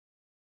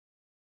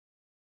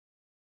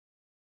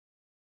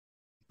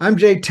I'm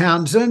Jay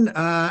Townsend.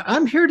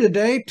 I'm here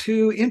today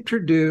to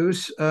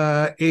introduce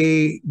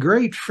a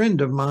great friend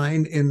of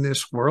mine in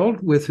this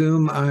world with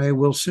whom I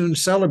will soon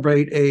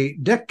celebrate a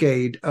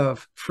decade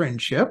of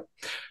friendship.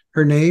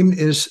 Her name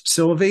is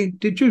Sylvie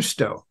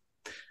DeGiusto.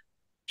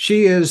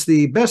 She is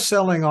the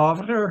best-selling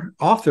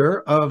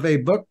author of a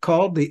book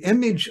called The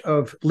Image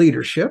of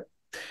Leadership.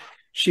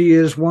 She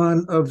is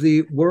one of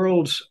the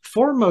world's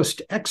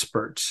foremost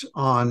experts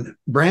on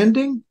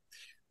branding,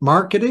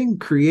 marketing,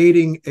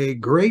 creating a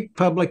great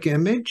public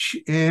image,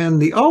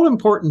 and the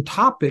all-important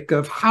topic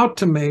of how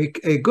to make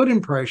a good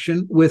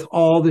impression with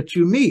all that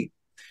you meet.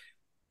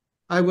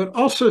 I would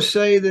also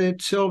say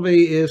that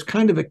Sylvie is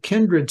kind of a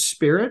kindred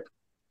spirit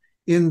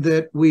in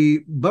that we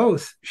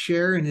both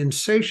share an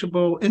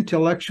insatiable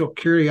intellectual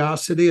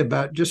curiosity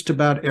about just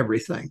about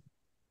everything.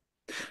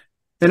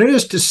 And it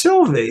is to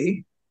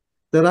Sylvie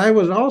that I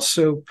would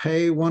also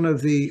pay one of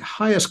the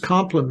highest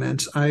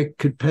compliments I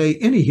could pay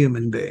any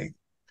human being.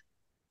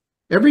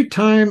 Every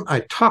time I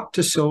talk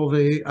to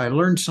Sylvie, I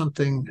learn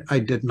something I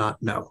did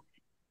not know.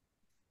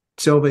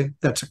 Sylvie,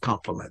 that's a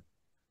compliment.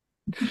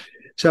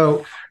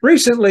 So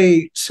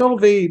recently,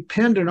 Sylvie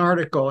penned an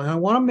article, and I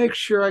want to make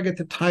sure I get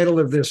the title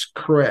of this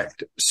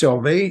correct.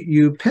 Sylvie,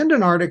 you penned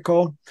an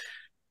article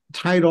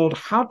titled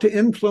How to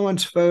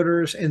Influence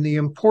Voters and the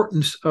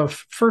Importance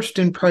of First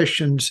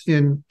Impressions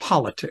in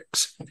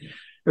Politics.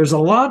 There's a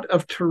lot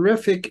of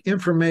terrific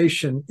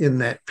information in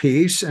that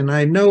piece, and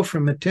I know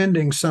from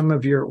attending some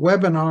of your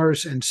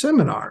webinars and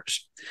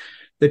seminars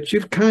that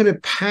you've kind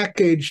of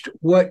packaged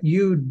what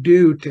you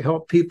do to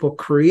help people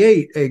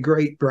create a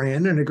great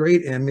brand and a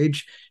great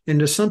image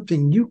into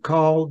something you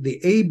call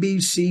the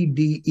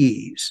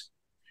ABCDEs.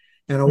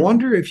 And I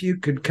wonder if you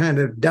could kind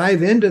of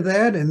dive into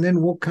that, and then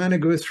we'll kind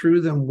of go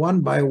through them one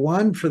by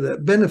one for the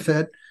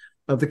benefit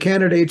of the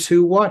candidates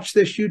who watch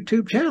this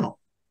YouTube channel.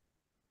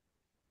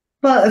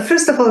 Well,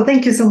 first of all,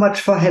 thank you so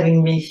much for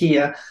having me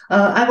here.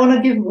 I want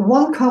to give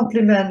one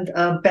compliment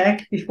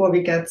back before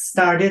we get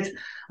started.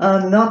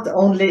 Not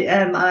only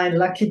am I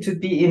lucky to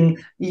be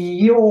in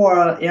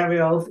your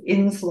area of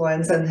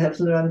influence and have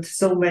learned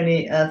so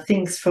many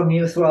things from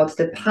you throughout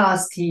the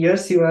past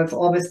years. You have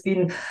always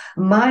been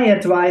my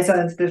advisor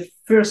and the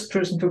first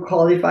person to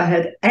call if I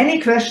had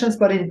any questions,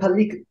 but in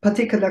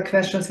particular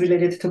questions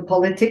related to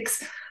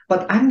politics.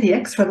 But I'm the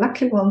extra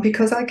lucky one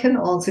because I can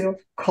also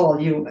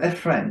call you a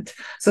friend.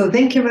 So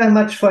thank you very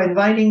much for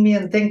inviting me,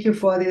 and thank you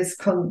for this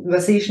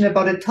conversation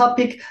about a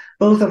topic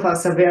both of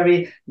us are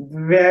very,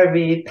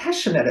 very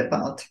passionate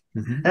about.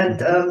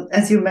 And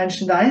as you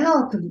mentioned, I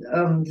help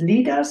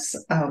leaders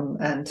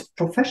and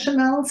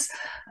professionals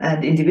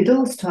and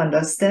individuals to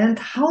understand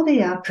how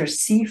they are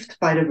perceived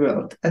by the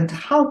world and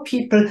how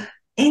people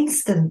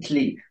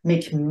instantly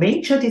make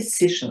major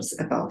decisions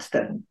about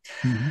them.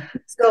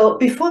 So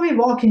before we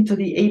walk into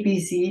the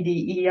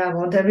ABCDE, I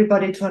want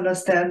everybody to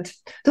understand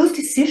those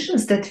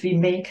decisions that we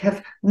make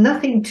have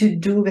nothing to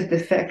do with the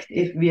fact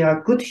if we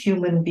are good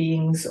human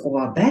beings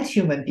or bad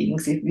human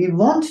beings, if we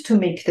want to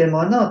make them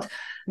or not.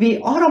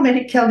 We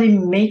automatically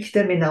make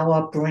them in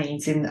our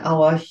brains, in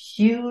our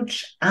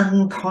huge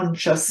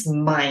unconscious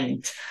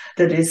mind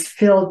that is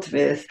filled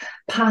with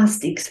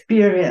past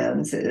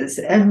experiences,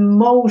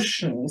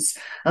 emotions,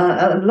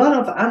 a lot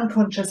of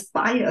unconscious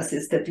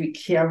biases that we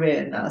carry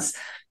in us.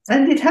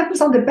 And it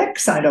happens on the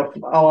backside of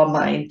our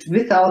mind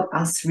without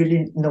us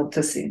really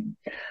noticing.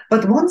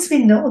 But once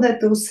we know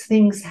that those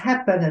things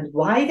happen and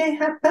why they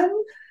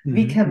happen,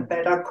 we can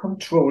better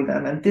control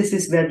them. And this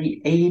is where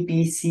the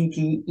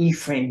ABCDE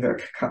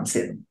framework comes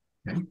in.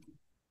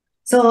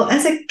 So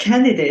as a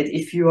candidate,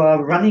 if you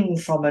are running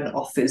from an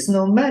office,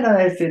 no matter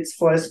if it's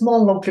for a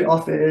small local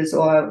office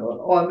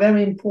or a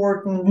very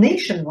important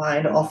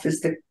nationwide office,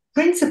 the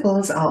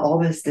principles are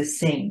always the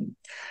same.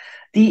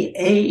 The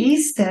A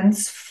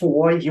stands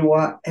for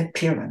your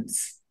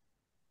appearance,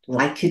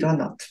 like it or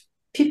not.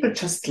 People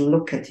just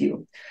look at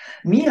you.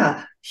 We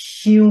are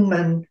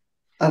human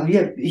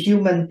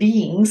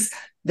beings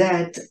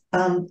that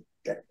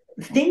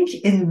think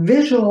in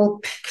visual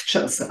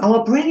pictures.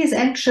 Our brain is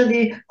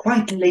actually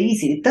quite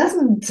lazy. It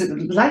doesn't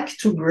like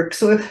to work,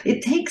 so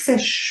it takes a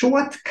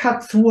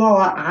shortcut through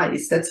our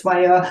eyes. That's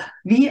why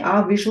we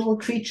are visual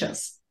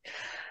creatures.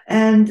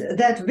 And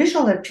that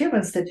visual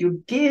appearance that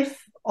you give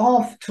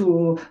off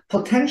to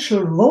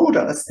potential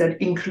voters,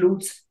 that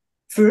includes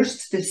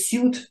first the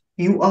suit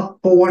you are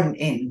born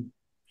in,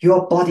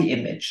 your body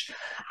image.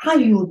 Are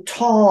you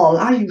tall?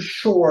 Are you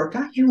short?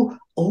 Are you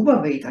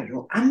overweight? Are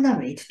you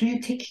underweight? Do you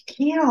take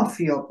care of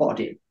your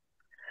body?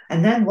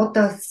 And then what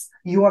does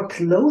your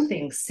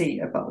clothing say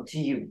about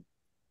you?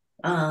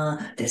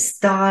 The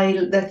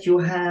style that you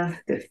have,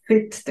 the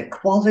fit, the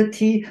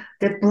quality,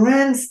 the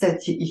brands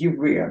that you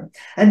wear.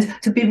 And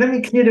to be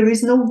very clear, there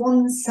is no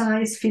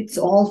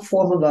one-size-fits-all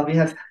formula. We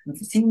have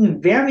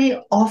seen very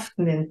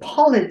often in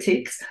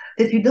politics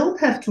that you don't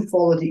have to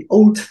follow the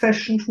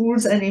old-fashioned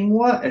rules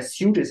anymore. A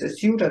suit is a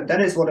suit, and that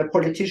is what a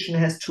politician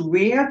has to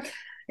wear.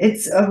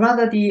 It's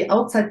rather the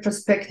outside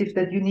perspective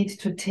that you need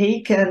to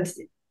take and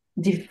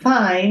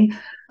define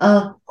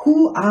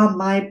who are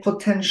my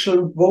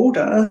potential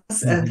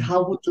voters and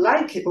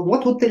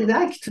what would they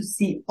like to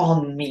see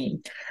on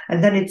me?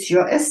 And then it's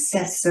your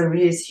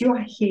accessories, your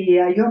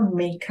hair, your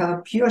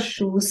makeup, your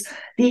shoes,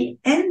 the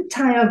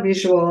entire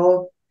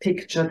visual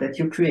picture that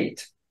you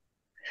create.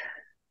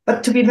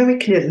 But to be very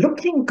clear,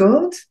 looking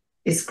good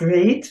is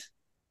great,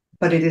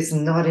 but it is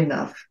not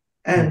enough.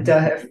 And there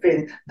have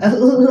been a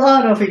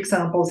lot of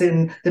examples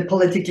in the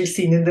political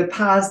scene in the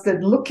past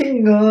that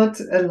looking good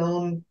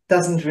alone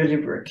doesn't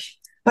really work.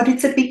 But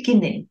it's a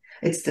beginning.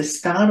 It's the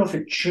start of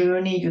a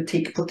journey you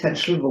take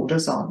potential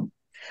voters on.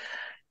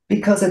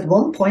 Because at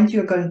one point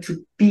you're going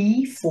to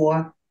be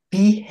for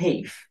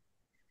behave.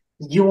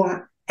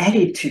 Your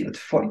attitude,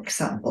 for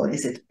example,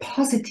 is it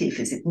positive?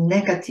 Is it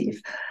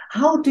negative?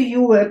 How do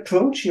you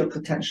approach your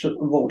potential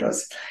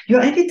voters?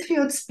 Your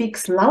attitude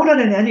speaks louder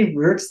than any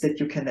words that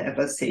you can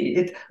ever say.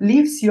 It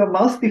leaves your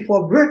mouth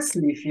before words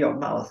leave your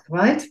mouth,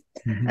 right?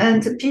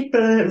 And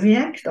people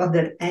react on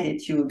that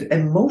attitude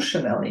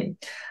emotionally.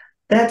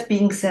 That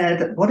being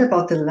said, what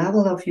about the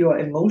level of your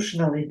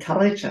emotional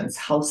intelligence?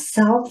 How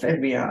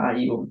self-aware are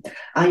you?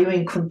 Are you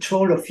in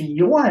control of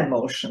your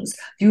emotions?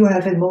 Do you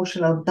have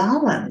emotional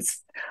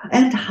balance?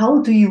 And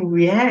how do you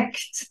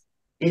react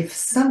if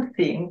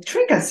something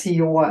triggers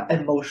your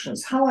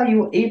emotions? How are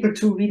you able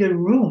to read a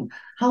room?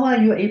 How are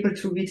you able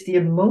to read the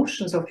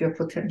emotions of your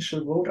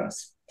potential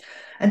voters?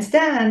 And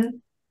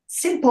then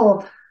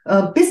simple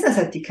business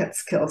etiquette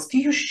skills. Do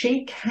you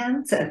shake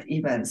hands at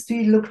events? Do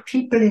you look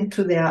people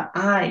into their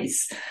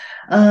eyes?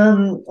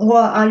 Or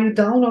are you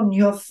down on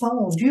your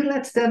phone? Do you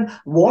let them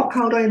walk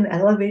out of an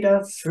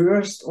elevator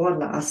first or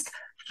last?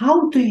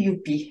 How do you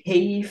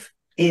behave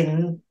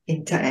in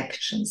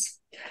interactions?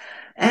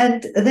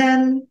 And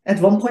then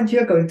at one point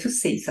you're going to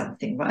say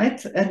something,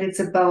 right? And it's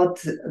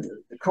about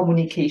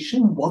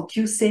communication, what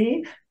you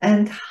say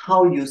and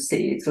how you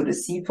say it. So the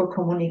C for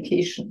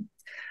communication.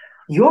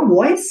 Your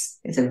voice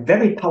is a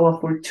very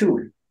powerful tool.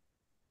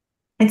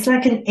 It's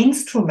like an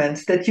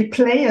instrument that you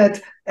play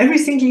at every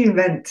single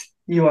event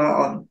you are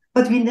on,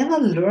 but we never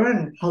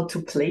learn how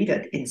to play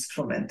that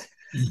instrument.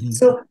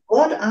 So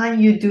what are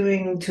you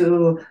doing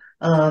to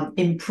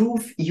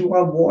improve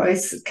your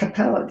voice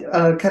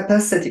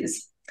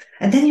capacities?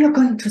 And then you're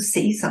going to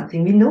say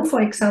something. We know,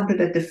 for example,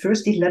 that the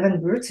first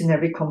 11 words in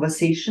every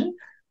conversation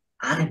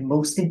are the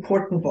most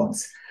important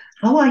ones.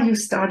 How are you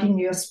starting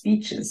your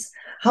speeches?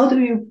 How do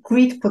you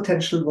greet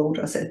potential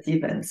voters at the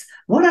events?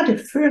 What are the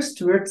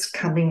first words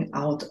coming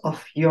out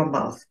of your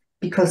mouth?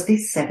 Because they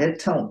set a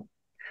tone.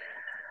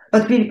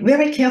 But be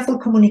very careful,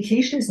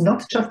 communication is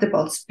not just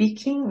about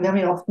speaking.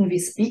 Very often we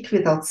speak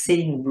without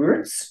saying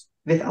words,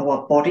 with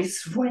our bodies,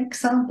 for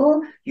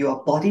example,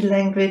 your body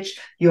language,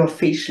 your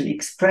facial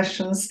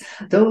expressions.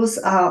 Those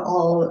are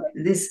all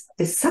this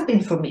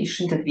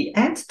sub-information that we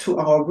add to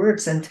our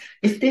words. And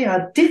if they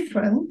are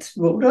different,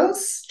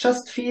 voters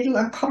just feel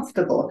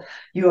uncomfortable.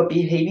 You are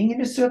behaving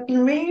in a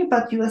certain way,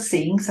 but you are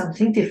saying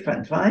something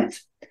different, right?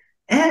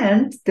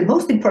 And the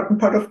most important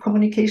part of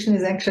communication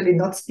is actually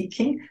not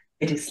speaking,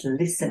 it is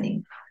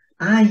listening.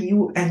 Are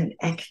you an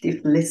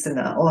active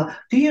listener, or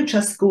do you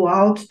just go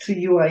out to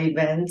your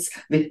events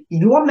with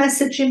your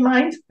message in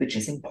mind, which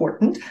is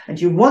important,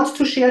 and you want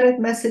to share that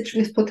message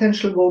with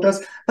potential voters,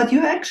 but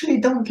you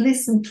actually don't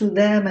listen to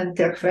them and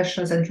their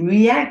questions and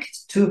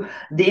react to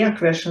their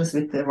questions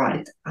with the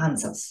right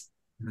answers?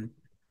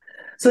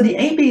 So the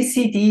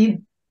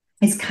ABCD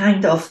is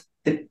kind of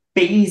the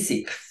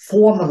basic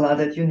formula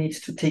that you need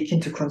to take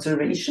into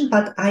consideration,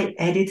 but I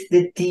added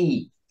the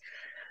D.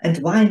 And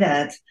why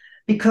that?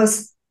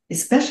 Because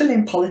especially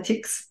in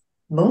politics,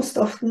 most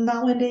often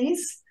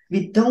nowadays,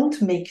 we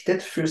don't make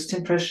that first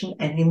impression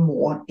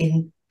anymore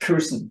in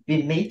person.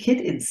 We make it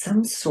in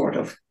some sort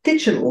of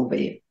digital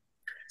way.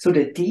 So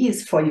the D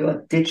is for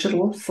your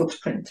digital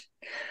footprint.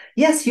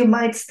 Yes, you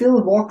might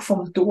still walk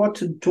from door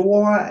to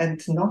door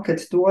and knock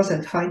at doors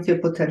and find your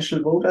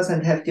potential voters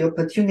and have the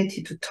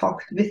opportunity to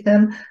talk with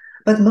them.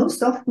 But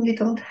most often we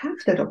don't have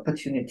that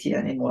opportunity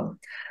anymore.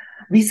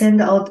 We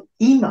send out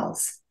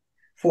emails,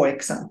 for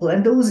example,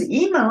 and those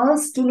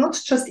emails do not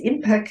just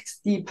impact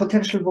the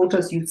potential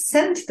voters you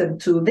send them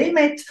to, they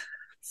might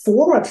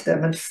forward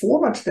them and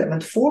forward them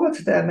and forward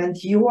them,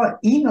 and your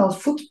email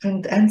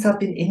footprint ends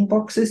up in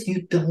inboxes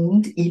you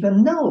don't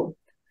even know.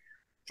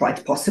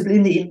 Quite possibly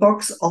in the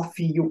inbox of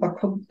your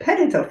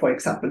competitor, for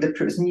example, the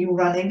person you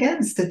run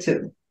against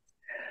too.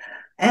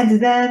 And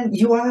then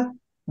your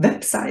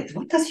website.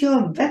 What does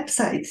your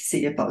website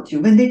say about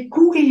you? When they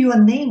Google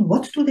your name,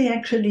 what do they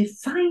actually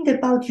find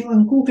about you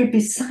on Google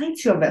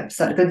besides your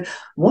website? And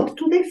what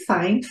do they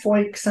find, for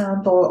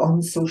example,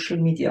 on social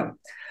media?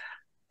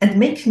 And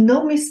make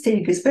no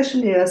mistake,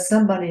 especially as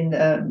somebody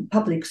in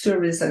public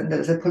service and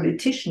as a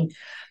politician,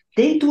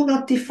 they do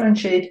not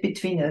differentiate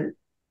between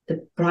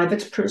the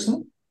private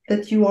person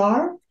that you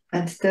are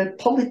and the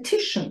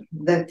politician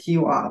that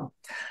you are.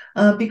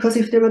 Because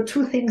if there are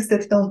two things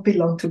that don't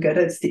belong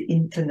together, it's the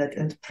internet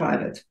and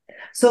private.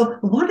 So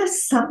what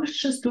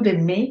assumptions do they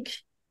make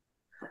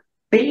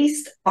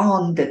based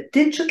on the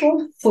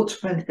digital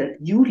footprint that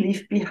you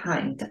leave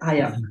behind,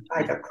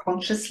 either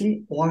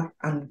consciously or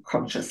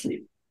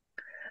unconsciously.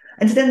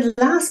 And then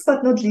last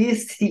but not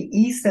least, the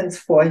E stands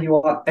for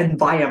your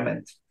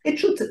environment. It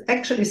should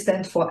actually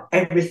stand for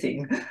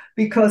everything,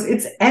 because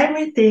it's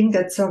everything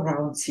that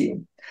surrounds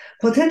you.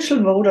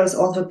 Potential voters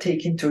also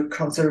take into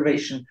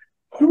consideration,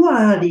 who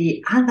are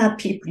the other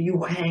people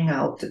you hang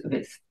out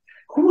with?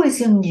 Who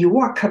is in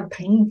your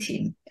campaign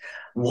team?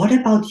 What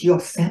about your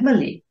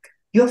family?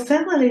 Your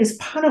family is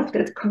part of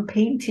that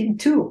campaign team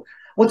too.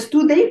 What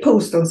do they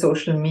post on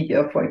social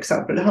media, for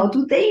example? How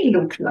do they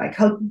look like?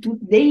 How do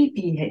they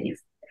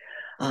behave?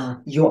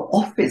 Your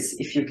office,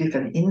 if you give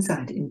an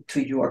insight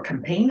into your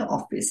campaign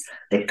office,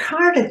 the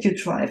car that you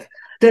drive,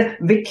 the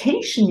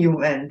vacation you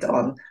went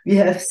on. We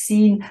have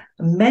seen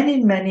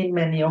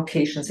many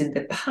occasions in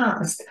the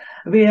past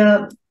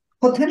where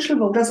potential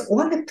voters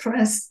or the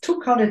press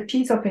took out a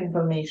piece of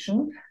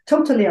information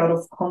totally out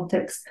of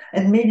context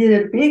and made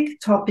it a big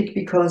topic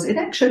because it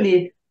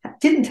actually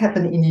didn't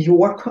happen in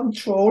your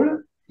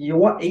control,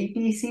 your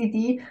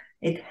ABCD.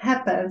 It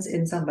happens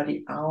in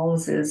somebody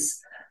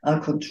else's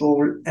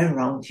control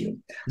around you.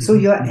 So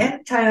your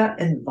entire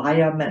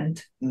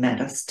environment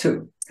matters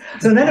too.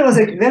 So that was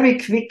a very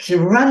quick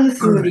run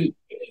through the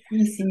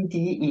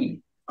ABCDE.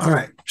 All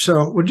right.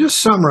 So we'll just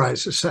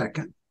summarize a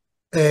second.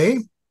 A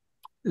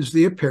is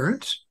the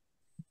appearance.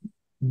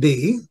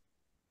 B,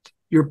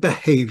 your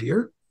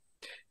behavior.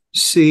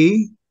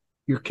 C,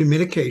 your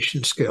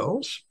communication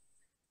skills.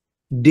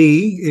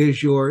 D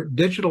is your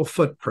digital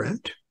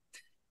footprint.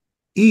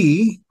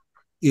 E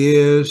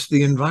is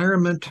the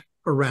environment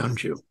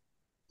around you.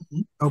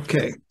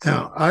 Okay,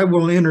 now I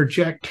will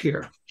interject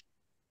here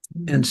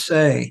and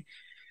say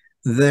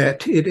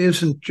that it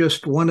isn't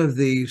just one of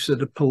these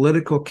that a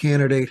political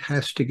candidate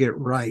has to get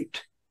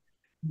right.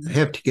 They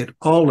have to get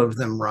all of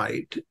them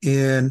right.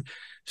 And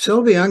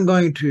Sylvia, I'm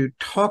going to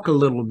talk a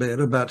little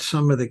bit about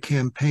some of the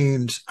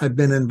campaigns I've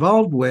been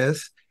involved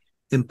with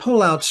and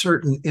pull out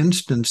certain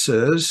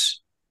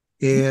instances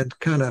and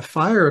kind of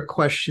fire a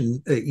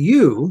question at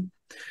you,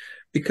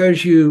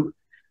 because you,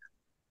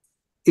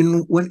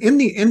 in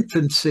the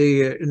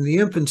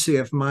infancy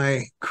of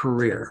my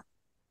career,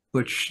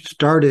 which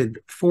started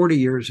 40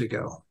 years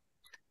ago,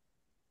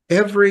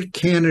 every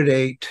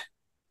candidate,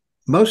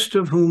 most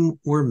of whom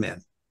were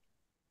men,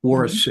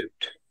 wore a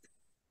suit.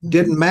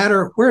 Didn't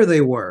matter where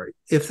they were.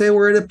 If they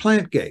were at a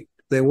plant gate,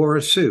 they wore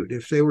a suit.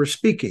 If they were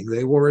speaking,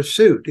 they wore a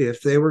suit.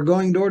 If they were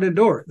going door to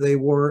door, they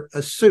wore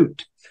a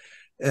suit.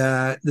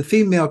 The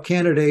female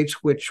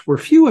candidates, which were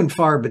few and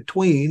far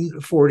between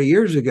 40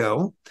 years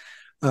ago,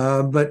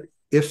 but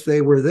if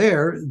they were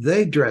there,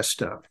 they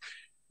dressed up.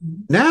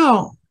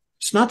 Now,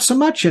 it's not so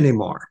much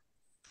anymore.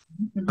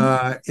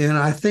 And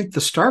I think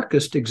the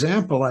starkest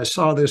example I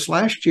saw this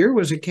last year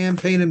was a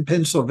campaign in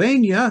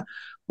Pennsylvania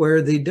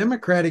where the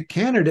Democratic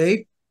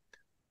candidate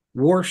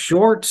wore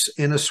shorts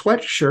and a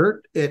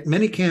sweatshirt at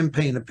many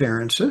campaign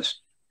appearances.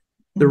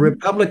 The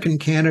Republican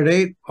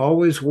candidate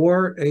always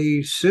wore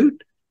a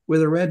suit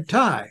with a red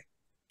tie.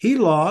 He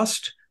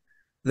lost.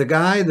 The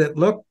guy that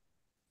looked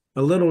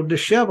a little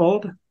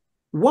disheveled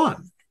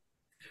won.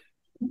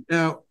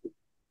 Now,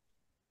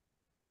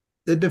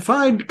 it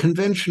defied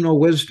conventional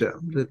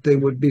wisdom that they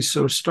would be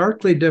so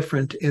starkly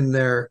different in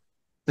their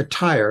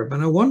attire,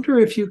 but I wonder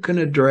if you can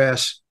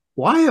address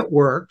why it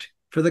worked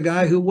for the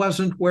guy who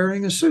wasn't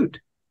wearing a suit.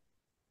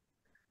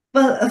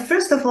 Well,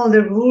 first of all,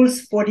 the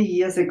rules 40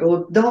 years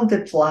ago don't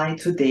apply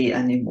today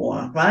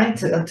anymore, right?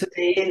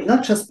 Today,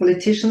 not just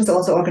politicians,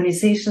 also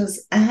organizations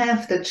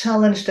have the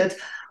challenge that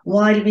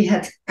while we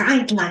had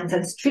guidelines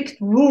and strict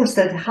rules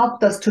that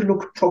helped us to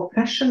look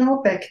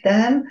professional back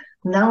then,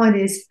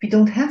 nowadays we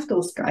don't have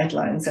those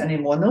guidelines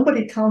anymore.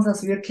 Nobody tells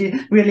us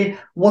really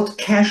what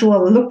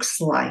casual looks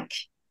like.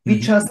 We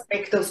just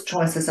make those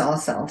choices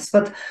ourselves.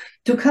 But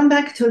to come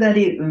back to that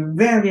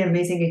very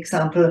amazing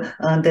example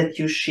that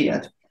you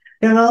shared,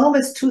 there are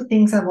always two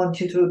things I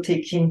want you to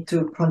take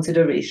into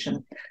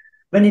consideration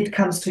when it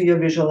comes to your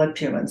visual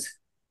appearance.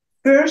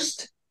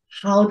 First,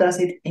 how does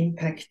it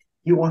impact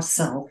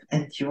yourself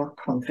and your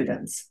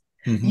confidence?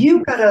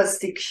 You gotta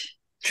stick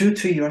true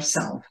to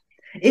yourself.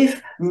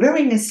 If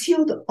wearing a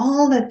suit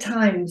all the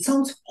time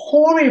sounds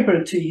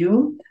horrible to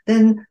you,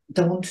 then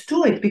don't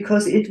do it,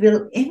 because it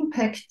will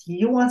impact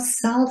your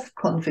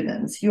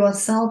self-confidence, your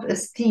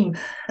self-esteem,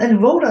 and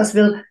voters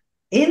will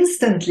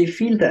instantly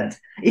feel that.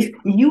 If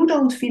you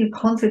don't feel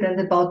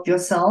confident about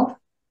yourself,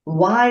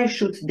 why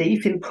should they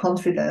feel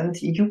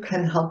confident you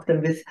can help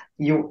them with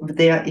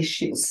their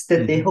issues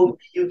that they hope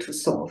you to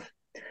solve?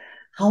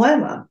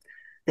 However,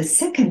 the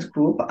second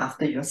group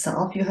after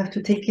yourself you have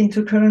to take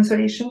into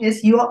consideration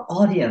is your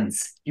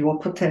audience, your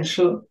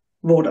potential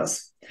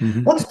voters.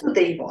 What do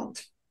they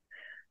want?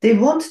 They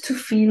want to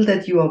feel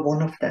that you are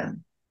one of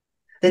them,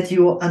 that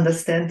you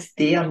understand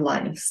their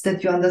lives,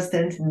 that you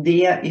understand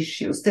their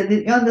issues, that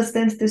you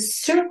understand the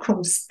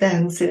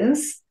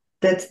circumstances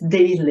that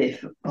they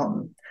live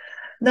on.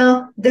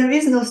 Now, there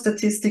is no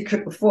statistic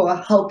for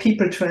how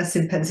people dress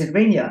in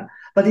Pennsylvania,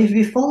 But if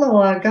we follow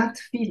our gut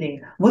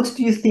feeling, what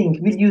do you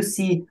think? Will you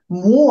see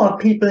more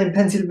people in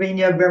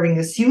Pennsylvania wearing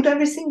a suit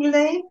every single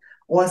day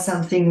or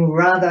something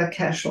rather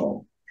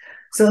casual?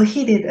 So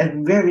he did a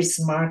very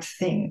smart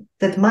thing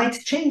that might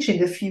change in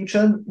the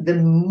future the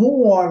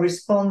more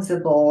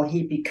responsible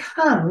he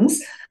becomes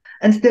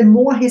and the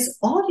more his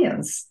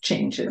audience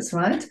changes,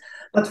 right?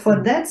 But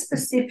for that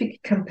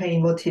specific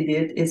campaign, what he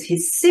did is he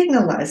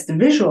signalized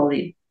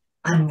visually,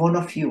 I'm one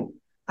of you.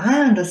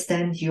 I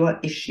understand your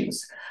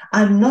issues.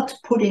 I'm not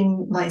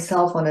putting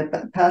myself on a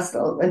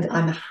pedestal and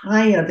I'm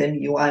higher than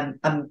you. I'm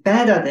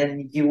better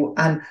than you.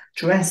 I'm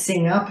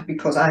dressing up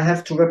because I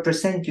have to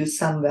represent you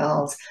somewhere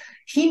else.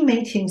 He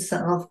made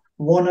himself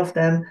one of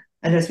them.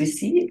 And as we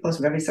see, it was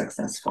very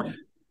successful.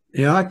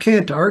 Yeah, I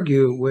can't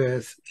argue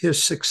with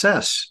his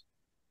success.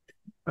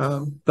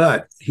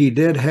 But he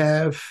did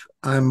have,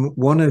 I'm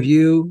one of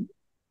you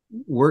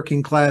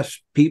working class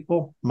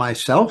people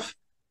myself.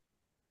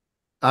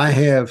 I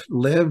have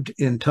lived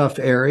in tough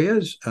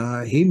areas.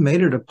 He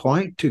made it a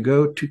point to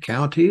go to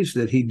counties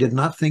that he did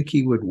not think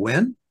he would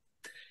win.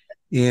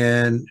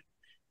 And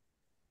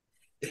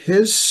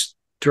his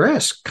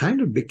dress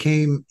kind of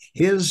became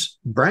his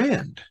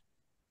brand.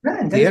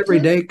 Right, the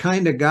everyday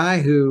kind of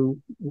guy who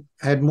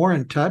had more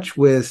in touch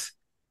with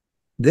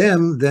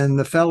them than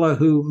the fellow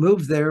who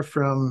moved there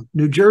from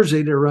New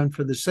Jersey to run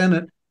for the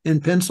Senate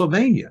in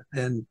Pennsylvania.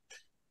 And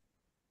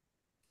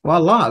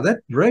voila, that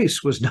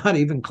race was not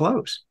even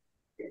close.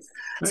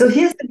 So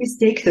here's the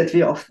mistake that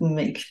we often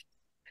make.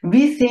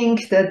 We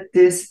think that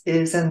this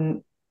is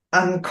an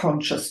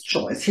unconscious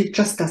choice. He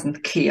just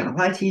doesn't care,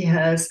 right? He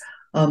has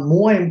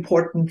more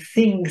important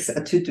things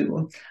to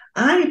do.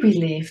 I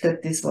believe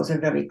that this was a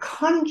very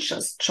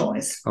conscious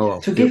choice.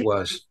 To give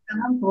an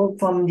example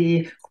from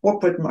the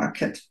corporate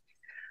market.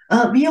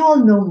 We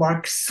all know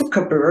Mark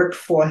Zuckerberg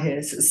for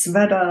his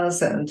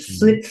sweaters and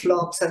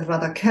flip-flops and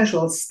rather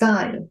casual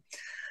style.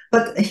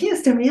 But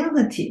here's the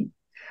reality.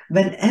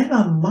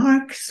 Whenever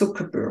Mark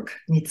Zuckerberg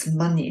needs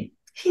money,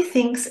 he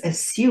thinks a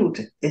suit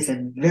is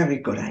a very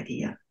good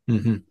idea.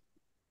 Mm-hmm.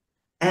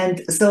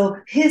 And so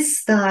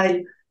his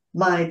style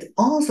might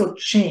also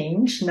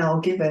change now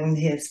given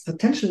his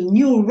potential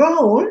new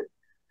role,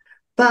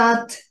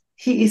 but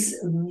he is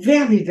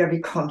very, very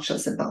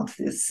conscious about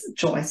these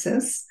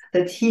choices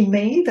that he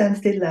made and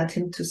they led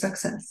him to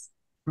success.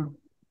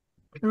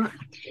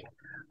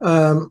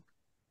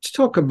 Let's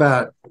talk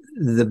about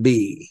the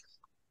B,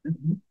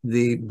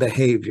 the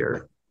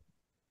behavior.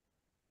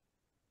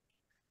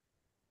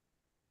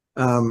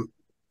 I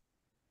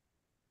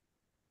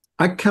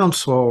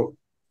counsel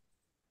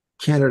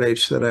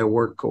candidates that I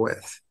work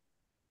with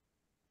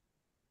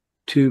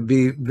to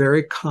be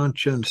very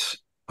conscious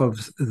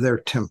of their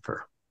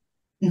temper.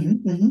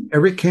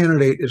 Every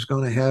candidate is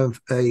going to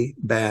have a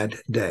bad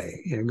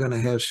day. You're going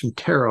to have some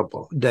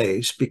terrible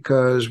days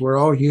because we're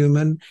all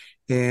human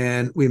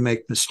and we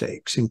make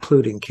mistakes,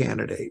 including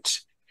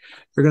candidates.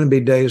 There are going to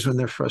be days when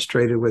they're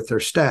frustrated with their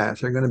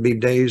staff. There are going to be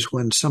days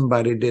when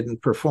somebody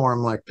didn't perform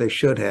like they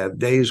should have,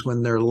 days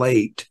when they're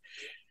late.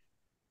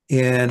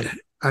 And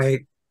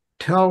I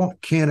tell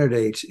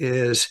candidates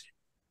is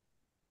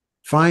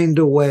find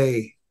a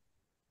way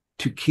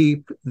to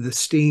keep the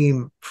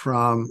steam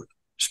from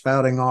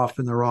spouting off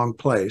in the wrong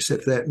place.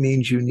 If that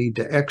means you need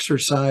to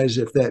exercise,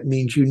 if that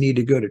means you need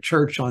to go to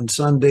church on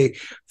Sunday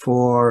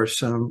for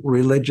some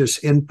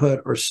religious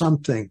input or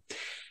something,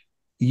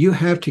 you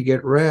have to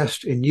get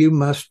rest and you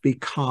must be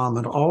calm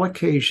at all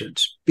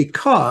occasions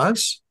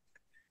because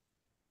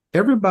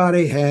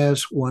everybody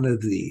has one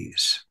of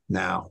these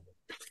now.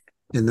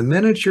 And the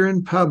minute you're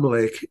in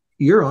public,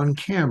 you're on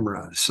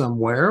camera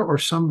somewhere or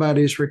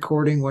somebody's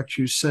recording what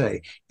you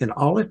say. And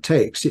all it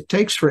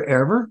takes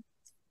forever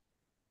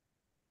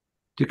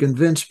to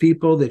convince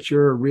people that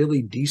you're a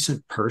really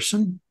decent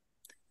person.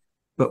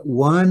 But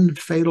one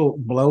fatal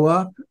blow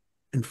up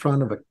in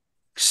front of a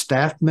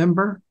staff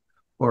member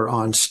or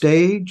on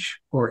stage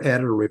or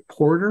at a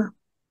reporter,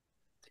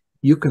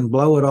 you can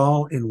blow it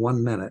all in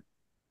 1 minute.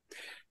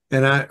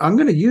 And I'm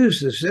going to use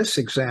this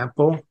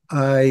example.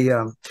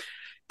 A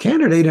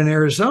candidate in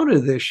Arizona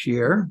this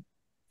year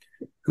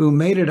who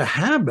made it a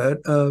habit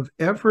of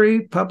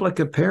every public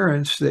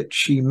appearance that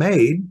she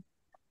made,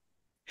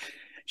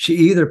 she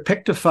either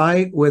picked a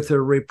fight with a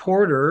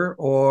reporter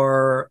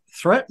or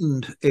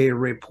threatened a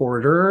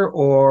reporter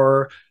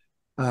or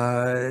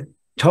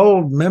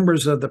told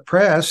members of the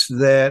press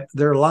that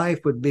their life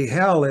would be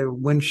hell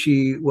when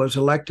she was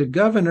elected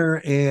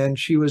governor and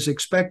she was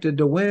expected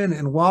to win,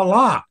 and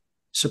voila,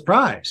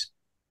 surprise,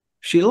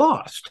 she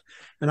lost.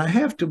 And I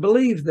have to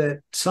believe that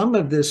some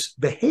of this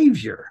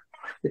behavior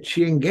that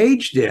she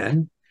engaged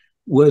in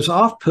was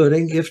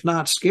off-putting, if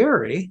not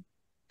scary,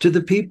 to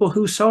the people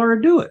who saw her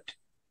do it.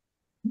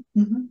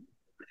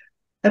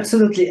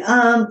 Absolutely.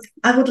 I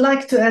would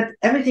like to add,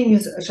 everything you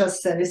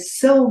just said is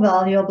so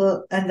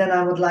valuable, and then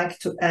I would like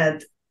to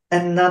add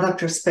another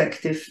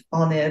perspective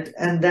on it,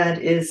 and that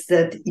is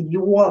that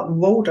your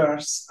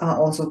voters are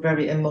also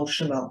very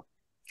emotional.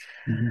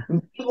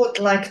 We would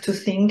like to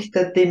think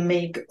that they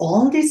make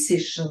all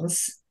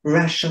decisions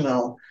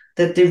rational,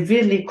 that they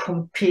really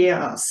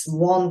compare us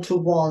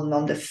one-to-one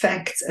on the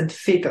facts and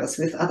figures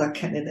with other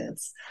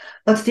candidates.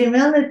 But the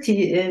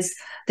reality is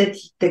that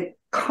the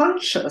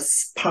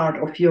conscious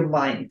part of your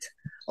mind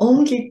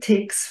only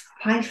takes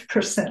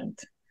 5%.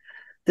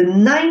 The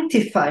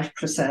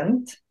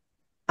 95%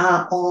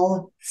 are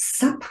all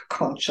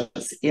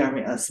subconscious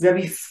areas where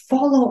we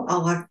follow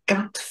our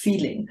gut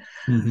feeling.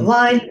 Mm-hmm.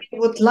 While we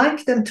would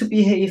like them to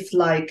behave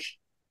like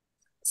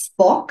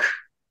Spock,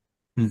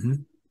 mm-hmm.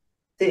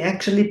 they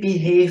actually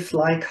behave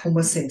like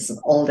Homer Simpson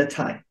all the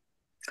time.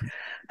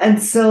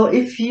 And so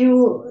if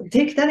you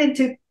take that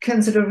into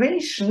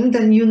consideration,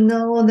 then you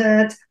know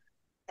that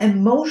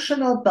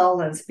emotional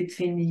balance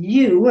between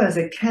you as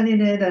a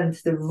candidate and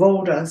the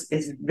voters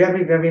is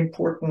very, very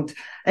important.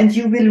 And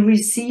you will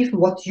receive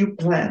what you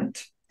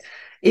planned.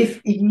 If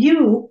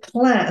you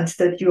planned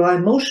that you are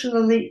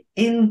emotionally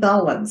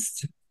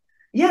imbalanced,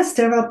 yes,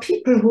 there are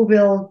people who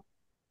will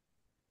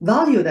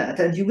value that,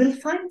 and you will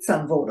find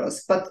some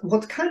voters. But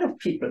what kind of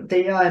people?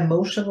 They are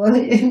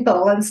emotionally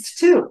imbalanced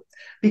too,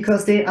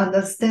 because they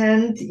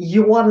understand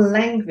your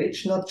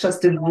language, not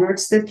just the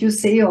words that you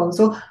say,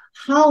 also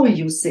how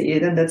you say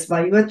it, and that's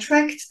why you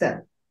attract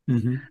them.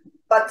 Mm-hmm.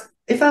 But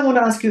if I want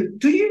to ask you,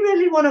 do you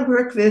really want to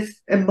work with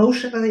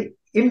emotionally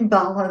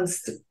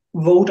imbalanced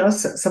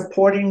voters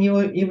supporting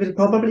you? You will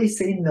probably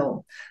say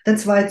no.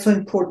 That's why it's so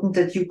important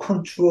that you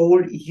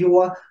control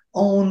your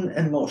own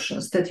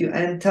emotions, that you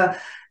enter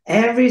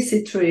every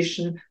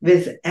situation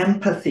with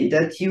empathy,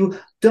 that you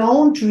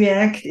don't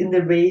react in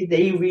the way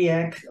they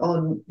react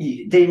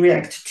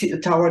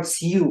towards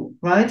you,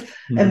 right?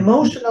 Mm-hmm.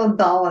 Emotional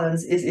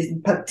balance is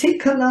in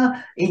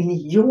particular in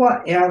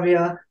your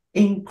area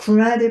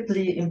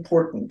incredibly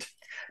important,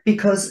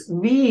 because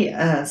we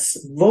as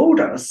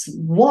voters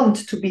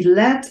want to be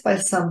led by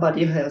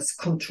somebody who has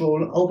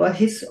control over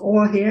his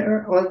or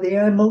her or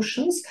their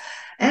emotions.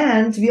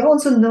 And we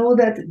also know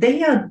that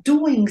they are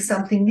doing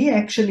something we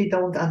actually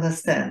don't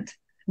understand.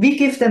 We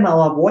give them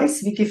our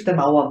voice, we give them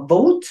our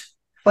vote,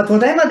 but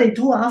whatever they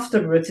do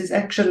afterwards is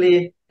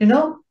actually,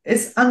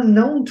 is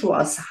unknown to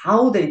us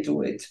how they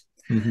do it.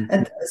 Mm-hmm.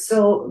 And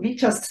so we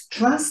just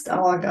trust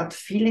our gut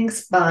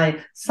feelings by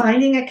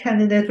finding a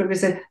candidate where we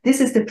say, this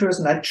is the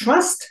person I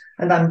trust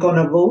and I'm going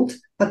to vote.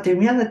 But in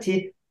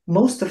reality,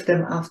 most of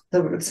them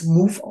afterwards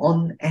move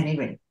on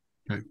anyway.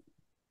 Okay.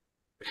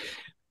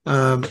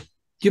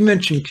 You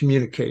mentioned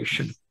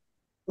communication.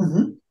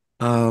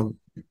 Mm-hmm.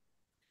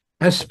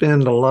 I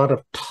spend a lot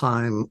of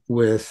time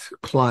with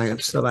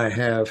clients that I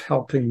have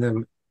helping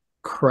them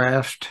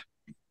craft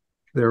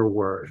their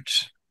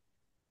words.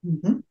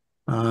 Mm-hmm.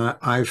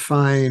 I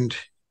find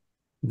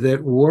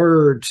that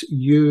words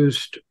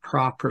used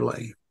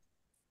properly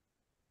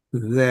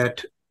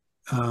that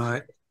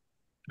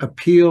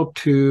appeal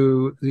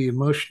to the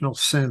emotional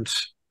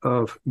sense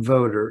of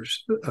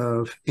voters,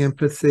 of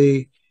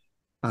empathy,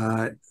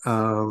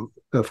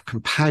 of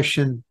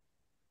compassion,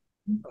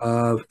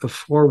 of a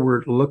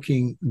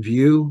forward-looking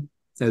view,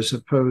 as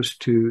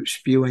opposed to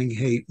spewing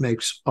hate,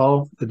 makes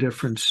all the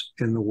difference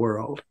in the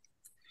world.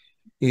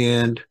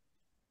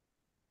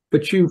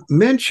 But you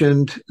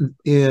mentioned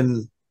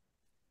in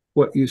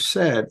what you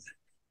said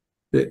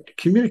that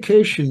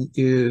communication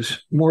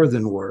is more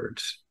than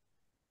words.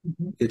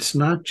 Mm-hmm. It's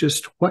not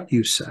just what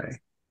you say,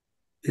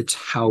 it's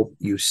how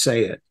you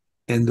say it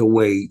and the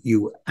way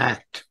you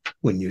act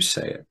when you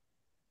say it.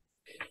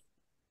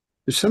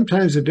 There's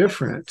sometimes a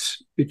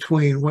difference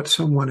between what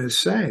someone is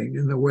saying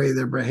and the way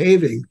they're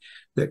behaving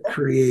that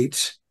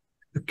creates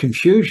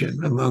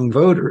confusion among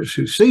voters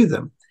who see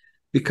them,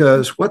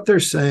 because what they're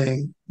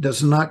saying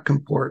does not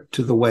comport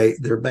to the way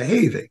they're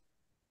behaving.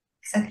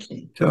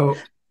 Exactly. So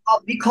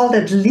we call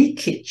that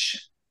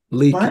leakage.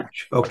 Leakage, right?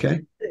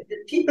 Okay.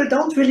 People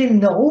don't really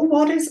know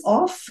what is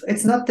off.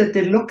 It's not that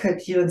they look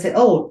at you and say,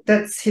 oh,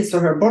 that's his or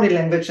her body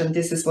language and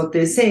this is what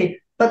they say.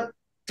 But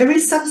there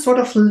is some sort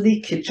of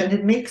leakage, and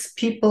it makes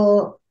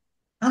people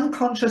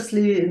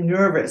unconsciously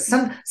nervous.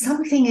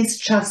 Something is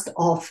just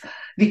off.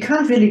 We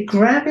can't really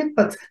grab it,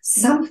 but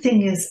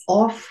something is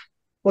off.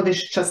 What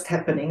is just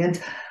happening? And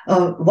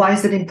why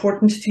is it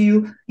important to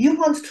you? You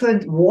want to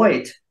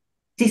avoid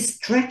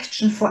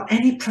distraction for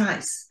any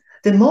price.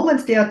 The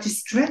moment they are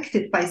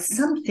distracted by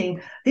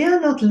something, they are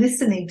not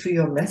listening to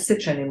your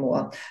message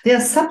anymore. They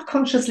are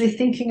subconsciously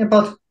thinking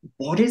about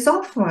what is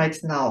off right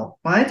now,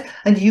 right?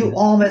 And you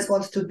always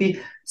want to be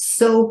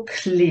so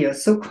clear,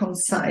 so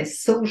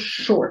concise, so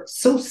short,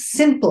 so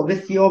simple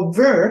with your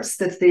words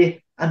that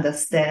they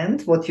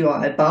understand what you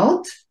are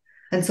about.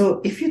 And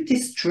so if you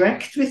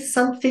distract with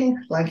something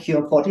like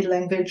your body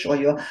language or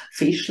your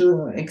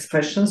facial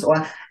expressions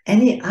or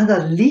any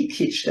other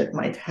leakage that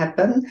might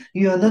happen,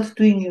 you are not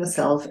doing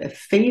yourself a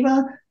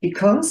favor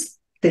because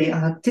they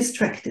are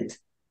distracted.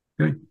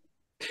 Okay.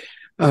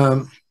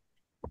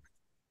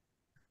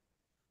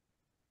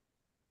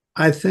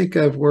 I think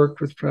I've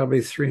worked with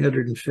probably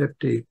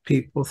 350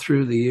 people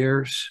through the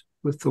years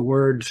with the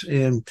words,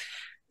 and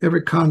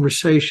every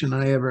conversation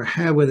I ever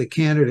have with a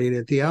candidate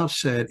at the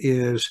outset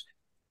is,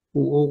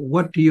 well,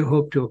 what do you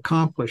hope to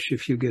accomplish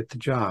if you get the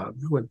job?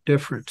 What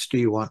difference do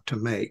you want to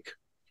make?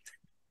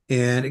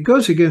 And it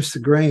goes against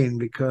the grain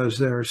because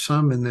there are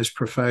some in this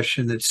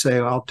profession that say,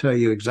 I'll tell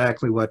you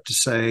exactly what to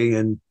say,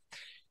 and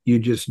you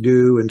just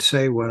do and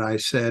say what I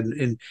said.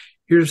 And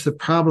here's the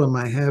problem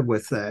I have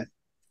with that.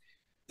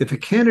 If a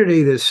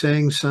candidate is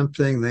saying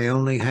something they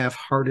only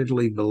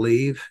half-heartedly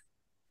believe,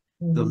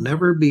 they'll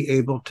never be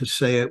able to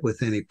say it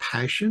with any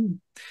passion.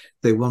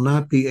 They will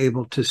not be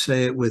able to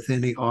say it with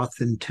any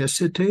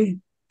authenticity.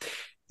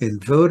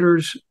 And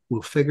voters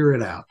will figure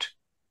it out.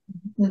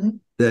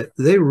 That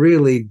they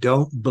really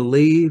don't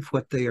believe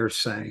what they are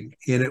saying,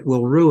 and it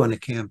will ruin a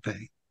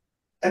campaign.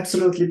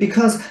 Absolutely,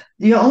 because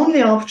your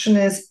only option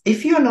is,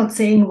 if you're not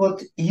saying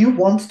what you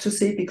want to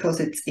say because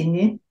it's in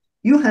you,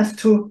 you have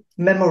to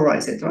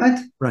memorize it, right?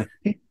 Right.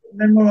 You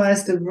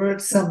memorize the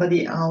words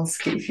somebody else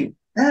gave you.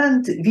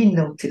 And we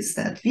notice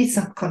that. We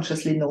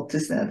subconsciously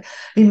notice that.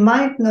 We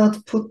might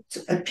not put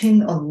a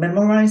pin on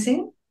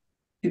memorizing,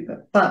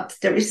 but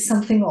there is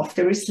something off.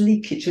 There is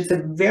leakage. It's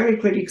a very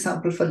great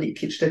example for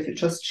leakage that you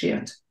just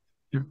shared.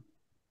 Yeah.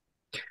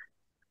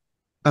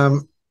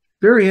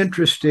 Very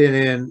interested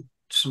in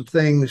some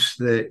things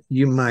that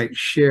you might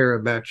share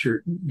about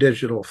your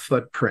digital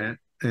footprint.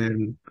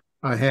 And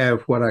I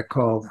have what I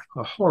call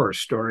a horror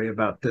story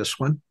about this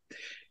one.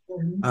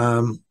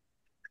 About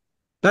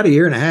a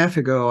year and a half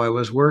ago, I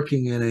was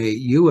working in a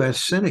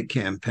U.S. Senate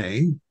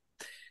campaign,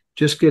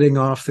 just getting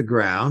off the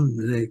ground.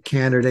 The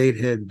candidate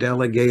had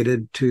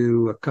delegated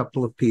to a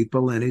couple of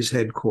people in his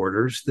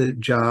headquarters the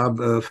job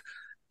of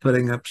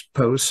putting up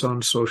posts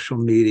on social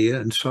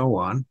media and so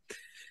on.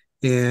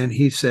 And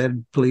he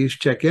said, please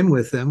check in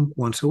with them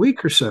once a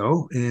week or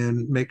so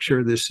and make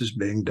sure this is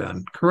being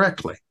done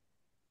correctly.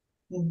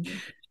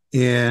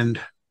 And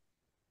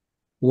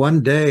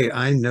one day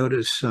I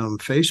noticed some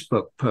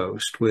Facebook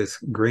post with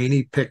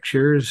grainy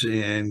pictures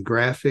and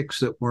graphics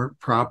that weren't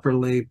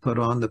properly put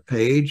on the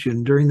page.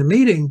 And during the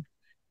meeting,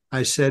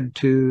 I said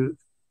to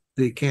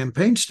the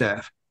campaign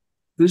staff,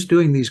 who's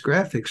doing these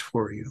graphics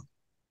for you?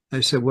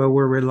 I said, well,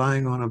 we're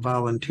relying on a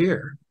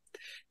volunteer.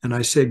 And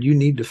I said, you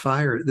need to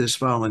fire this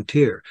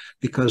volunteer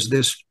because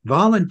this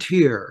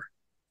volunteer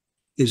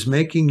is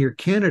making your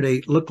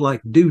candidate look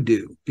like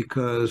doo-doo,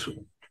 because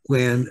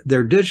when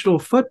their digital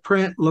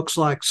footprint looks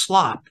like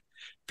slop,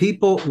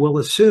 people will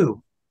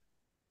assume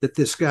that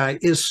this guy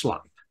is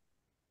slop.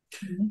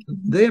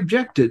 They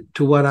objected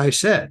to what I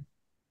said,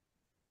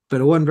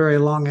 but it wasn't very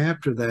long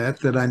after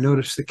that I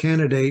noticed the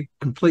candidate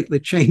completely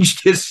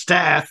changed his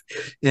staff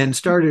and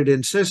started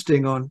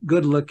insisting on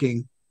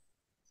good-looking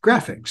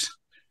graphics.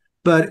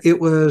 But it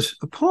was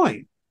a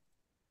point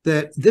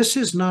that this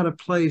is not a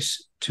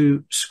place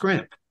to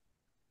scrimp.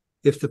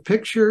 If the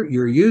picture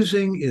you're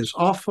using is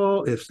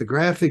awful, if the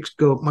graphics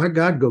go, my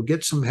God, go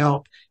get some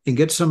help and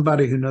get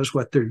somebody who knows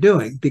what they're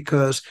doing,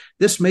 because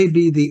this may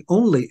be the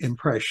only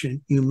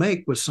impression you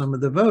make with some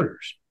of the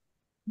voters.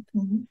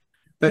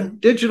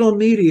 But digital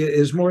media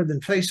is more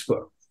than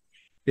Facebook.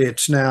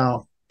 It's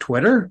now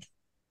Twitter,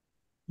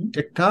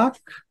 TikTok,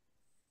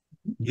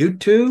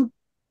 YouTube.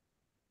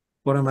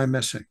 What am I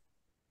missing?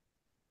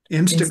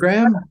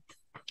 Instagram.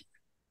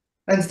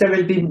 And there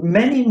will be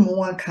many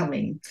more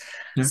coming.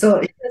 Yeah.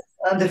 So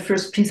the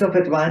first piece of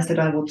advice that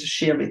I want to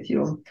share with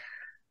you.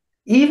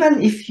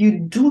 Even if you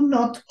do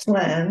not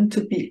plan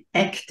to be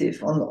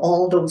active on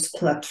all those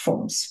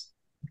platforms,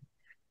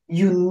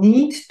 you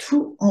need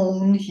to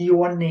own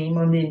your name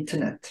on the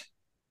internet.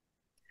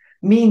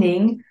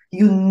 Meaning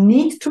you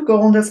need to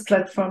go on those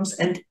platforms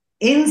and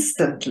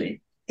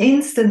instantly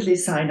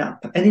sign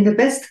up. And in the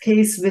best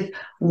case, with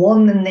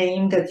one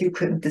name that you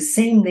can, the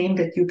same name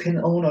that you can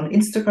own on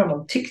Instagram,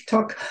 on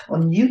TikTok,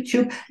 on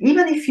YouTube,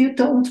 even if you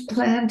don't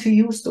plan to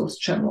use those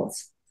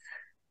channels.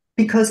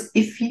 Because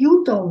if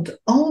you don't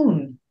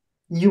own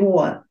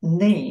your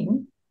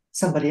name,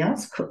 somebody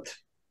else could.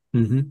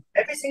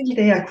 Every single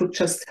day I could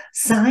just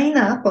sign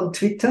up on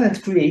Twitter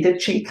and create a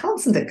Jay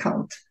Townsend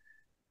account.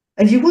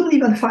 And you wouldn't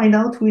even find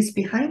out who is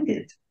behind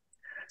it.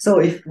 So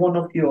if one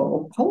of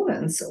your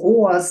opponents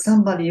or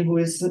somebody who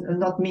is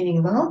not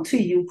meaning well to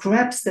you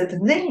grabs that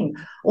name,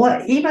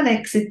 or even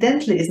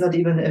accidentally is not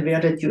even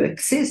aware that you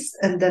exist,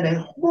 and then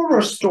a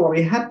horror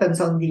story happens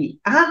on the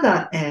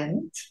other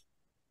end,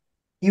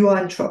 you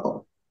are in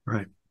trouble.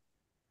 Right.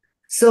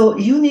 So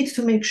you need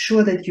to make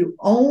sure that you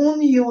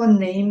own your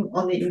name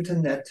on the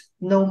internet,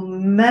 no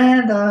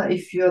matter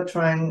if you're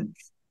planning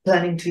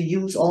to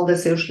use all the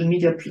social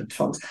media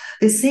platforms.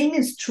 The same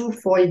is true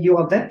for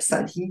your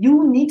website.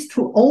 You need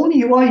to own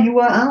your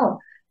URL.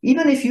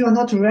 Even if you are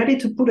not ready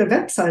to put a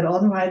website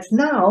on right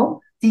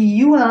now, the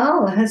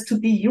URL has to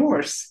be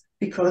yours,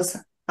 because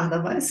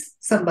otherwise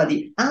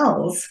somebody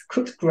else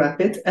could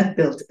grab it and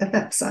build a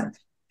website.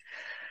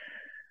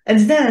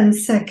 And then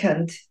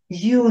second,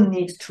 you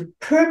need to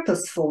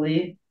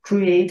purposefully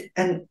create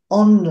an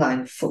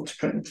online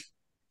footprint.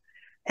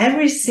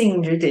 Every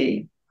single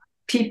day,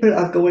 people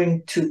are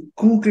going to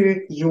Google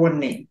your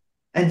name,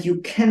 and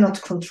you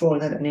cannot control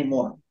that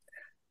anymore.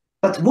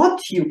 But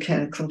what you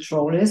can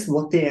control is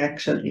what they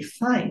actually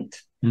find.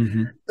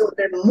 Mm-hmm. So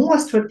the more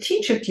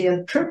strategically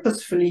and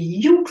purposefully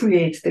you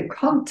create the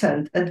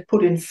content and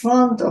put in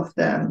front of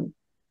them,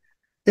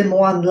 the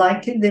more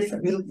unlikely they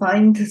will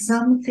find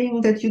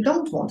something that you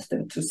don't want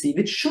them to see,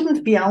 which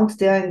shouldn't be out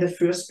there in the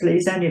first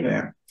place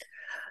anywhere.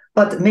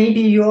 But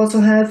maybe you also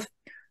have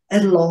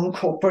a long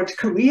corporate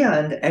career,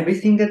 and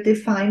everything that they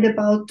find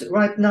about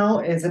right now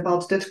is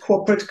about that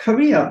corporate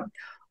career.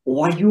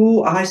 Or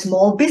you are a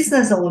small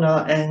business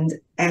owner, and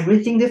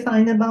everything they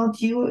find about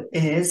you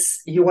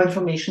is your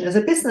information as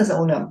a business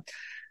owner.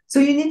 So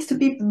you need to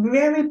be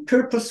very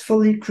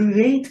purposefully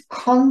create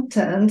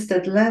content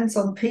that lands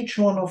on page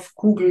 1 of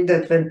Google,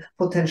 that when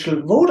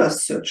potential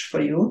voters search for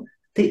you,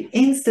 they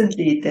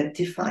instantly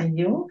identify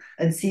you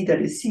and see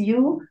that it's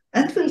you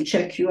and will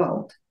check you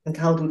out. And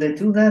how do they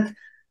do that?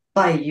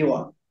 By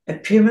your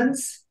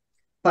appearance,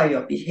 by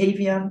your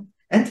behavior,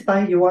 and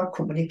by your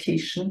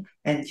communication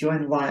and your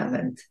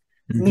environment.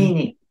 Mm-hmm.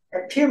 Meaning,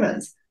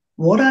 appearance.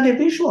 What are the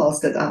visuals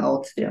that are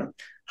out there?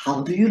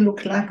 How do you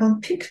look like on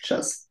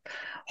pictures?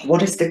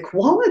 What is the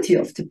quality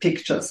of the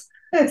pictures?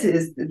 It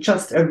is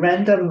just a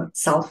random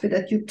selfie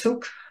that you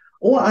took?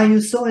 Or are you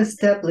so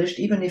established,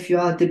 even if you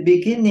are at the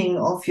beginning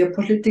of your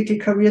political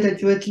career,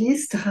 that you at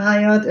least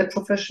hired a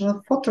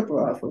professional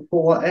photographer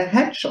for a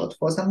headshot,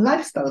 for some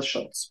lifestyle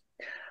shots?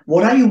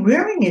 What are you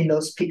wearing in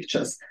those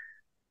pictures?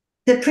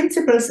 The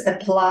principles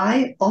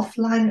apply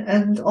offline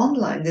and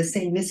online. The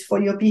same is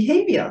for your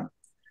behavior.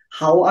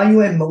 How are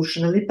you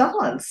emotionally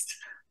balanced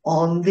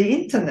on the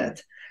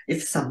internet?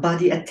 If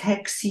somebody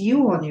attacks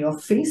you on your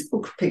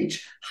Facebook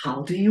page,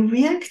 how do you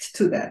react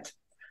to that?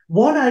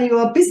 What are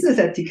your business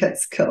etiquette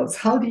skills?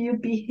 How do you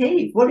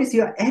behave? What is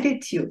your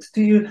attitude?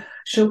 Do you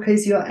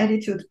showcase your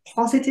attitude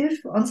positive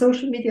on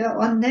social media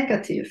or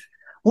negative?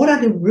 What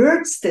are the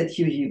words that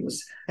you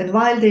use? And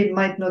while they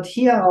might not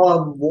hear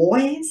our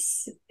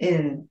voice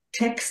in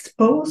text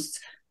posts,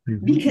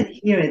 mm-hmm. we can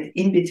hear it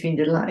in between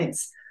the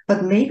lines.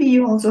 But maybe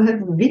you also have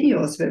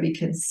videos where we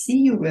can see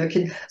you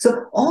working.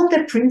 So all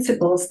the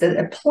principles that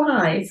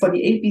apply for the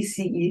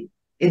ABC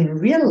in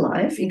real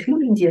life,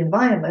 including the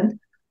environment,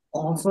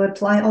 also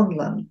apply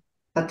online.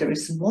 But there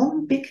is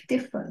one big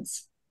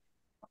difference.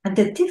 And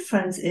the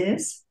difference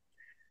is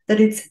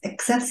that it's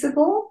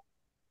accessible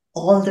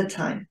all the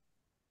time.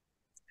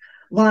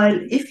 While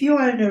if you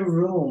are in a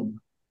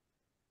room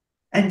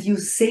and you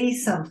say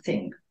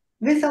something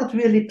without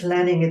really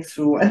planning it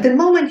through, and the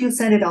moment you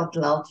said it out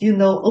loud, you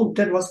know, oh,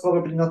 that was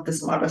probably not the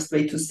smartest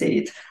way to say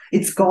it.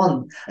 It's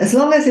gone. As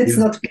long as it's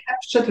not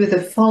captured with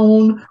a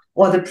phone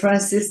or the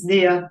press is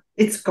there,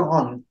 it's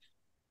gone.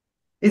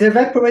 It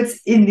evaporates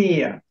in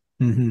the air.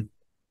 Mm-hmm.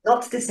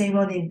 Not the same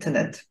on the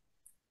internet.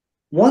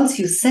 Once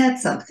you said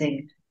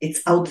something,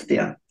 it's out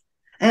there.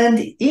 And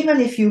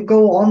even if you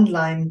go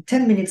online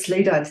 10 minutes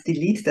later and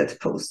delete that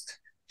post,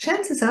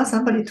 chances are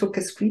somebody took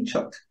a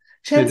screenshot.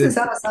 Chances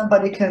are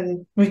somebody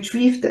can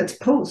retrieve that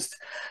post.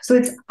 So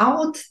it's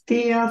out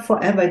there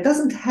forever. It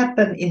doesn't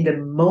happen in the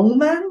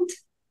moment.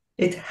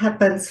 It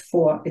happens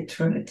for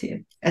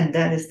eternity. And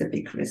that is the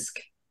big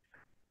risk.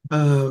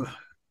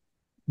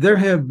 There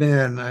have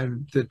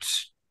been,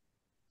 that's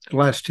the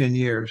last 10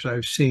 years,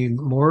 I've seen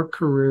more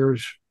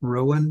careers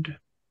ruined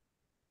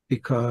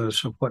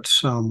because of what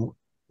someone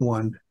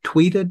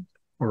tweeted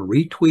or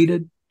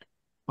retweeted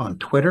on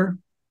Twitter.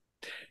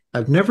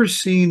 I've never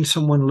seen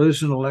someone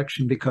lose an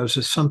election because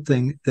of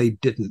something they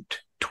didn't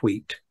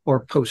tweet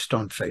or post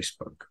on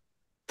Facebook.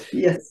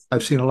 Yes.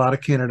 I've seen a lot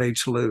of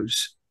candidates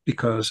lose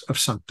because of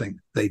something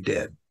they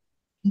did.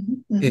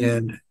 Mm-hmm.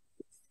 And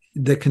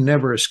they can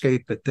never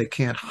escape it. They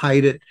can't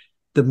hide it.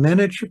 The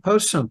minute you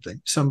post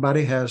something,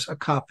 somebody has a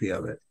copy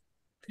of it.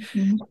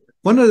 Mm-hmm.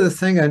 One other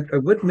thing I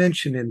would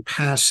mention in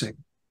passing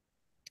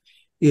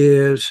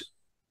is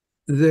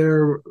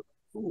the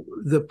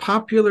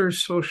popular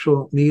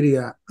social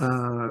media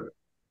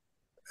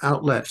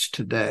outlets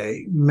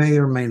today may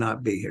or may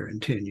not be here in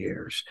 10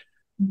 years.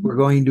 Mm-hmm. We're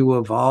going to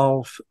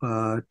evolve.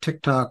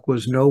 TikTok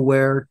was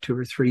nowhere 2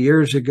 or 3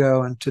 years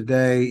ago. And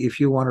today, if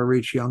you want to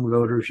reach young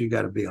voters, you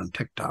got to be on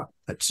TikTok.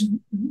 That's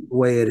mm-hmm. the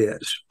way it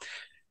is.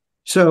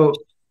 So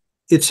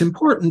it's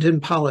important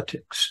in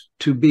politics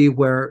to be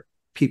where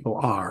people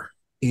are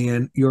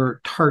in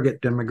your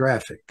target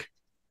demographic.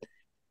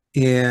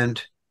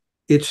 And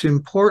it's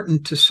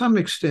important to some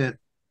extent,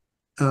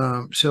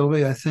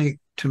 Sylvie, I think,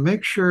 to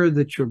make sure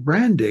that your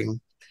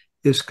branding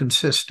is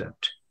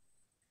consistent.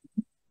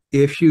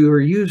 If you are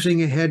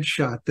using a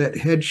headshot, that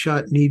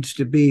headshot needs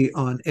to be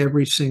on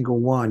every single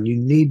one. You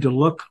need to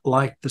look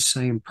like the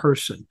same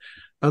person.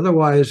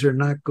 Otherwise, they're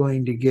not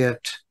going to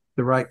get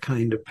the right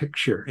kind of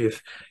picture.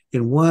 If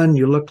in one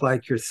you look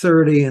like you're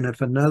 30, and if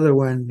another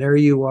one, there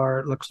you are,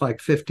 it looks like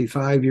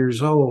 55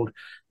 years old,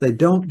 they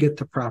don't get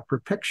the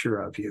proper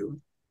picture of you.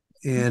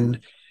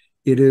 And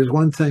it is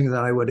one thing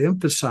that I would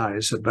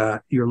emphasize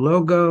about your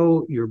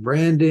logo, your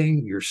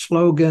branding, your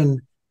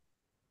slogan.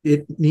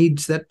 It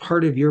needs, that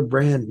part of your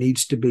brand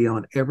needs to be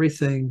on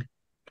everything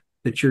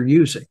that you're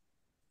using.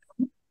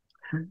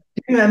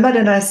 Remember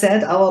that I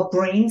said our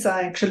brains are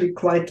actually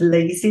quite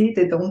lazy.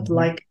 They don't mm-hmm.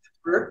 like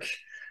work.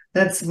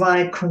 That's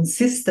why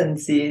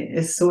consistency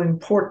is so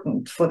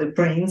important for the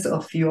brains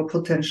of your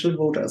potential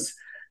voters.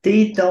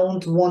 They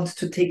don't want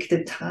to take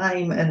the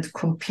time and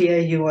compare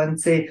you and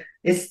say,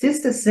 is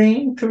this the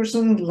same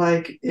person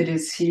like it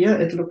is here?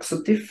 It looks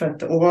so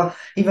different. Or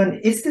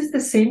even, is this the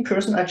same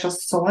person? I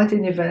just saw at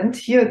an event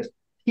here.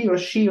 He or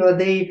she or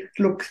they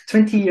look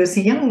 20 years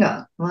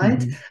younger, right?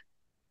 Mm-hmm.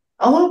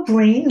 Our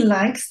brain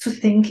likes to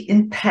think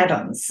in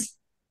patterns.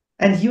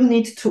 And you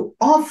need to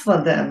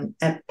offer them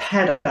a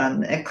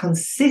pattern, a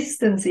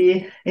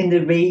consistency in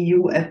the way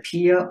you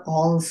appear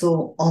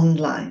also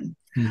online.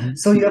 Mm-hmm.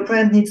 So your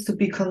brand needs to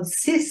be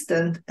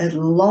consistent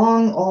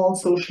along all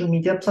social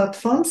media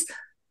platforms.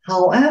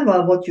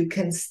 However, what you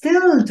can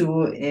still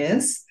do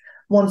is,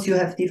 once you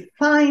have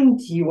defined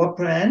your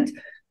brand,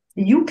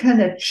 you can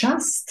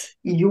adjust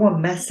your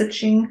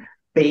messaging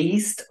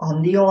based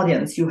on the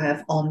audience you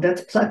have on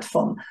that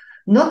platform.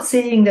 Not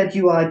saying that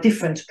you are a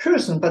different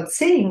person, but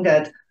saying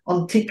that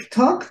on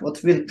TikTok,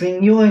 what will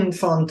bring you in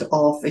front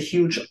of a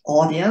huge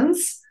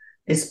audience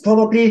is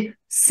probably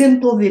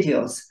simple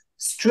videos,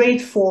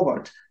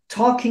 straightforward,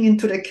 talking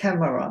into the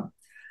camera,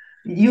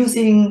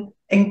 using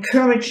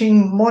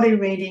encouraging,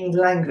 motivating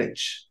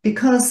language,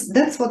 because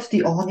that's what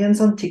the audience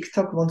on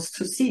TikTok wants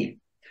to see.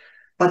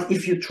 But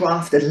if you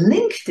draft a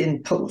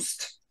LinkedIn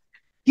post,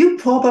 you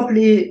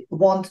probably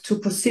want to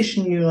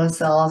position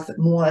yourself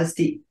more as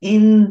the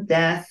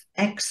in-depth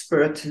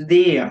expert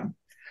there.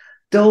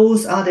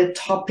 Those are the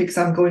topics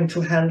I'm going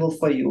to handle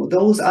for you.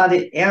 Those are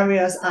the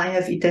areas I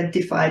have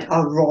identified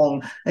are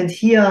wrong. And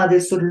here are the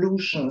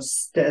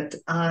solutions that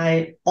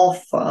I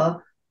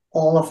offer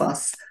all of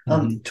us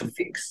to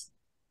fix.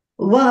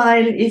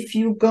 While if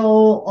you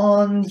go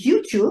on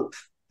YouTube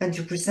and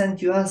you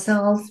present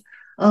yourself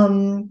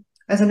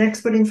as an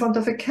expert in front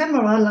of a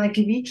camera, like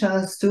we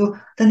just do,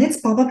 then it's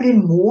probably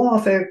more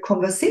of a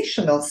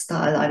conversational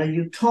style. Either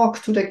you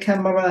talk to the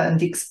camera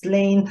and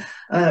explain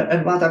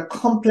a rather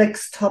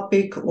complex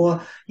topic, or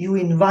you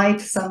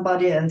invite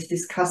somebody and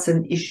discuss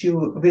an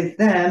issue with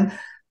them.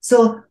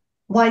 So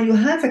while you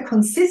have a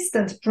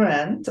consistent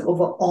brand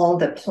over all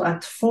the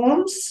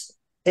platforms,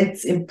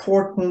 it's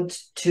important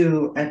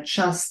to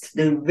adjust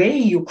the way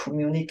you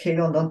communicate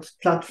on those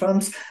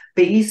platforms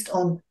based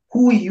on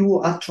who you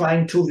are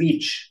trying to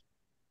reach.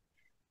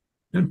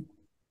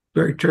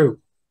 Very true.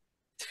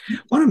 I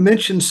want to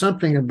mention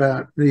something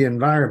about the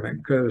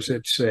environment because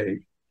it's a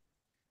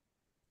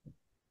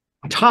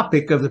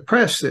topic of the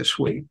press this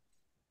week.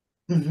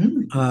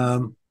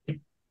 Mm-hmm.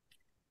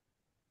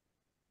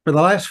 For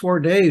the last 4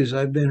 days,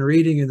 I've been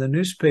reading in the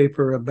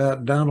newspaper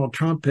about Donald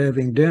Trump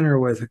having dinner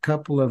with a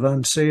couple of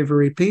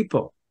unsavory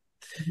people.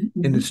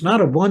 Mm-hmm. And it's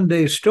not a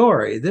one-day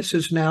story. This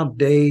is now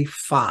day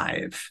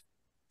 5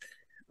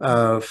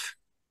 of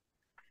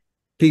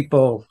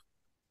people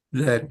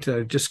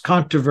that just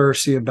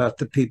controversy about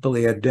the people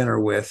he had dinner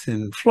with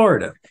in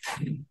Florida.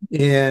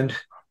 And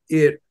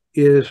it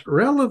is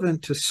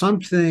relevant to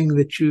something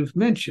that you've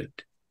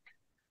mentioned,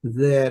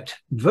 that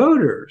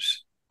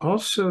voters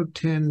also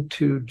tend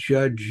to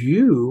judge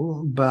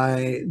you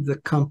by the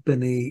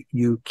company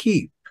you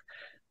keep.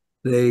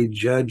 They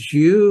judge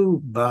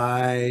you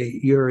by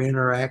your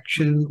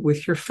interaction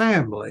with your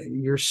family,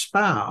 your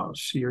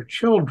spouse, your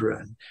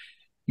children,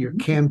 your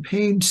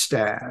campaign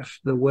staff,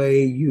 the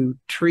way you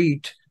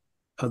treat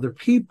other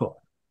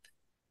people.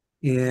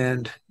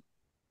 And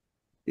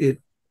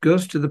it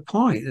goes to the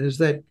point is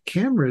that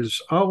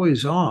camera's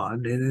always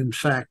on. And in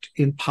fact,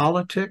 in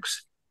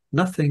politics,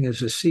 nothing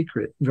is a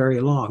secret very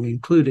long,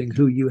 including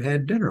who you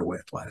had dinner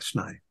with last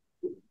night.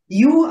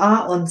 You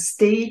are on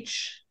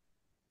stage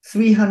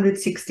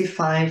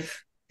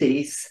 365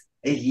 days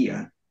a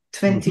year,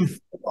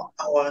 24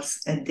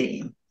 hours a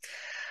day.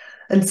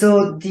 And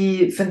so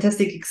the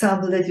fantastic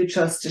example that you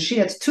just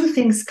shared, 2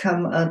 things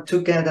come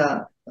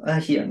together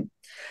here.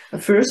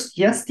 First,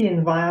 yes, the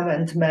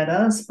environment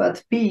matters,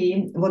 but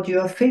B, what you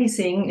are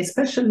facing,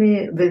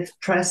 especially with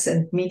press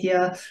and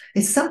media,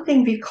 is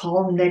something we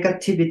call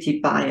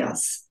negativity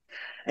bias.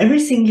 Every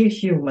single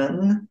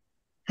human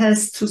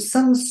has to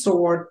some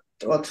sort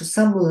or to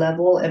some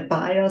level a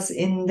bias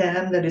in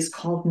them that is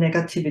called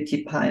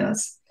negativity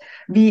bias.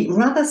 We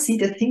rather see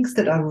the things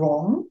that are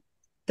wrong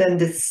than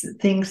the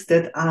things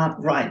that are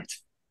right.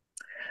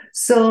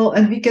 So,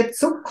 and we get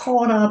so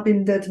caught up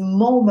in that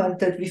moment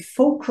that we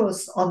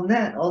focus on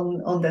that,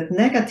 on that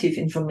negative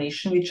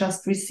information we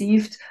just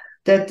received,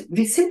 that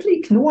we simply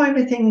ignore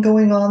everything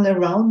going on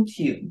around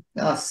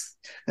us.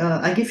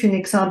 I give you an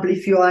example.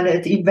 If you are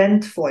at an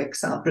event, for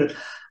example,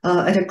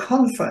 at a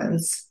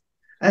conference,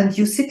 and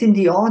you sit in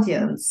the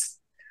audience,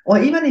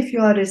 or even if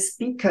you are a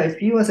speaker,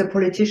 if you as a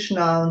politician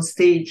are on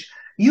stage,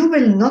 you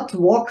will not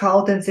walk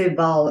out and say,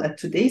 well, at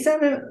today's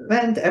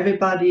event,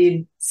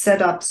 everybody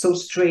sat up so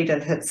straight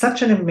and had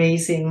such an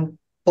amazing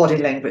body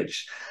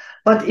language.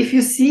 But if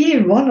you see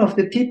one of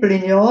the people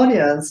in your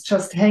audience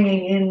just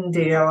hanging in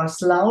there or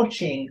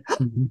slouching,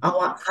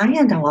 our eye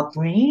and our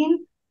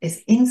brain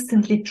is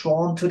instantly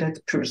drawn to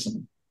that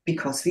person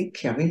because we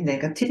carry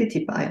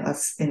negativity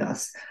bias in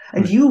us.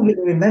 And you will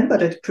remember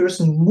that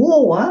person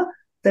more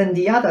than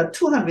the other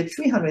 200,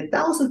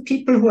 300,000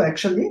 people who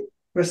actually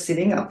were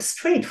sitting up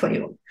straight for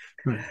you.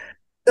 Right.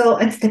 So,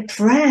 and the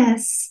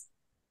press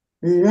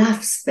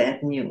loves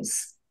bad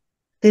news.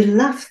 They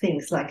love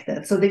things like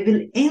that. So they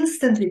will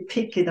instantly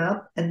pick it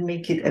up and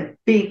make it a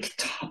big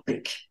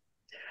topic.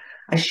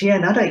 I share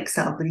another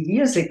example.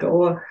 Years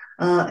ago,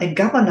 a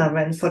governor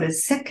ran for the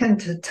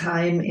second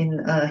time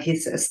in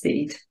his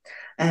state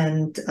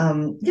and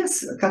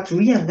yes, got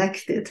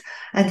re-elected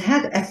and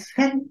had a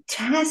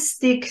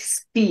fantastic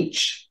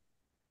speech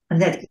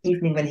that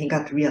evening when he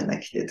got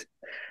re-elected.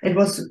 It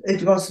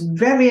was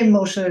very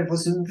emotional. It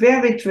was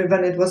very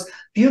driven. It was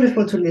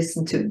beautiful to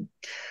listen to.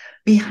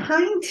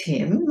 Behind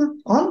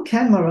him on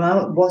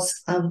camera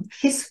was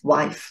his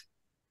wife.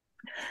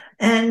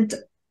 And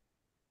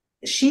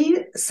she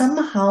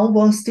somehow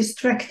was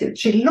distracted.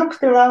 She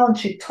looked around,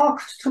 she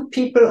talked to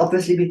people.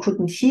 Obviously, we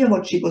couldn't hear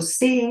what she was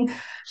saying.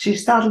 She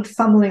started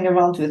fumbling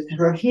around with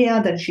her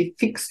hair. Then she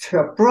fixed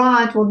her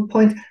bra at one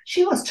point.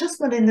 She was just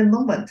not in the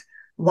moment,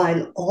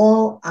 while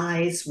all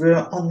eyes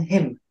were on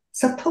him,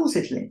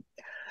 supposedly.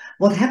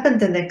 What happened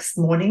the next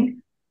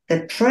morning?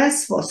 The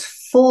press was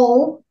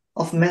full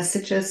of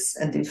messages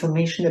and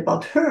information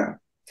about her.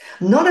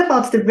 Not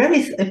about the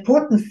very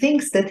important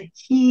things that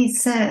he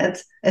said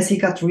as he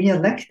got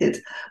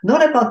re-elected,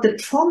 not about the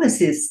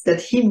promises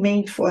that he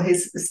made for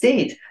his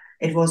state.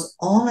 It was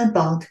all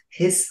about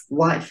his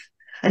wife.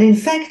 And in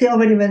fact, they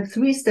already went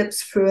 3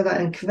 steps further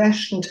and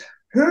questioned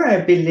her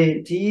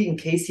ability, in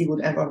case he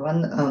would ever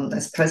run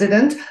as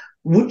president.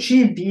 Would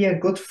she be a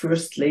good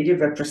first lady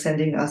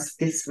representing us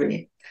this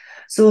way?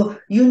 So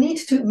you need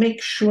to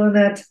make sure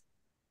that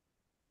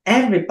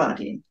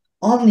everybody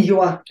on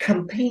your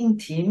campaign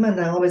team,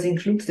 and I always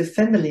include the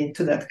family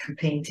into that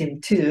campaign team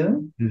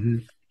too,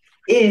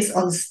 is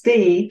on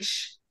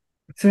stage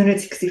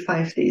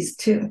 365 days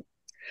too.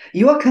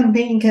 Your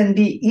campaign can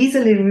be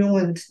easily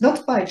ruined,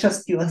 not by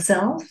just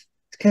yourself,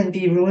 it can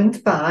be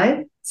ruined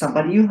by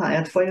somebody you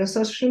hired for your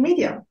social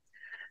media,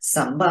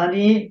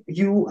 somebody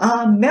you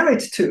are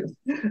married to,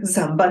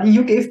 somebody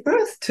you gave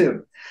birth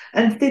to.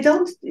 And they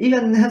don't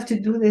even have to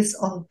do this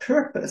on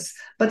purpose,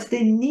 but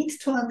they need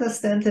to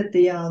understand that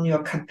they are on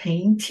your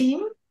campaign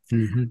team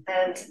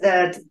and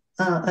that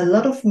a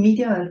lot of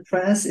media and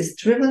press is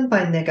driven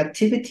by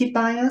negativity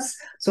bias.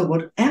 So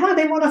whatever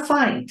they want to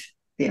find,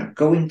 they are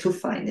going to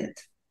find it.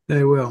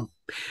 They will.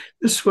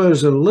 This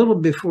was a little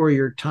before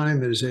your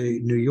time as a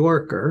New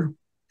Yorker,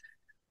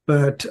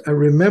 but I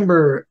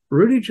remember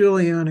Rudy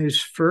Giuliani's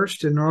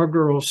first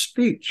inaugural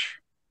speech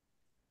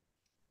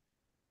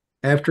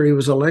after he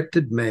was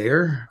elected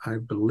mayor. I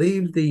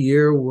believe the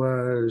year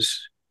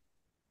was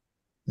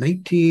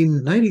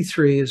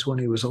 1993 is when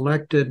he was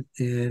elected,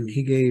 and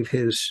he gave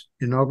his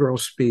inaugural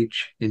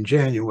speech in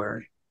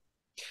January.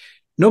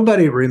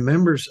 Nobody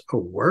remembers a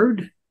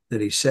word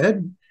that he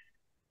said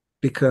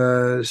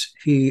because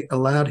he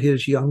allowed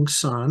his young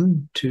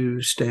son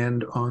to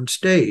stand on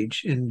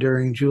stage. And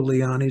during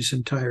Giuliani's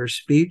entire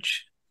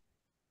speech,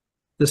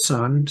 the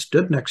son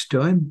stood next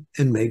to him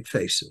and made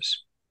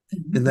faces.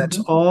 And that's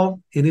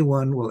all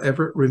anyone will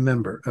ever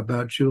remember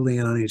about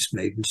Giuliani's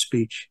maiden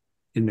speech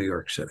in New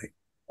York City.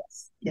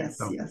 Yes,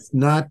 so yes.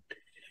 Not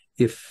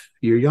if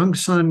your young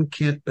son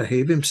can't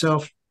behave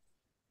himself,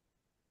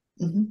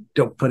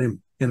 don't put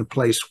him in a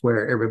place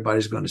where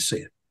everybody's going to see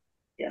it.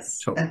 Yes.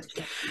 So, all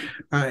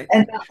right.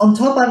 And on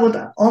top, I would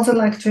also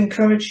like to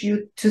encourage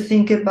you to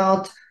think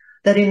about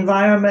that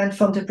environment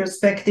from the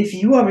perspective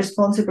you are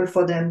responsible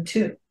for them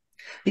too,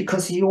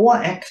 because your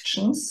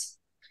actions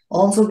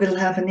also will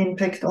have an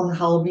impact on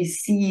how we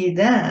see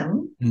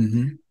them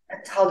and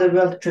how the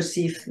world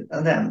perceives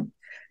them.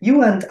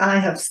 You and I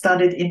have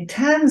studied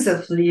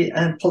intensively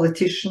a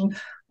politician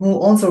who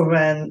also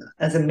ran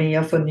as a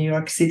mayor for New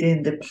York City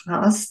in the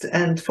past,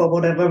 and for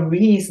whatever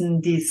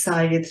reason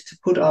decided to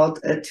put out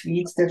a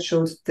tweet that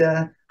showed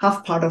the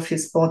half part of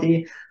his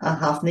body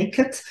half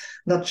naked,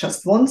 not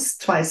just once,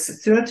 twice, a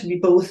third. We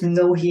both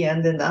know he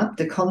ended up.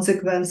 The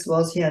consequence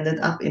was he ended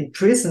up in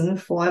prison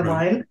for a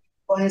while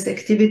for his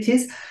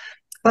activities.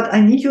 But I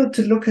need you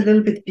to look a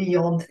little bit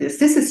beyond this.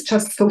 This is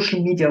just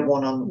social media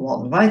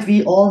one-on-one, right?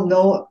 We all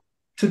know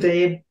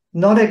today,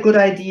 not a good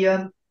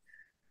idea,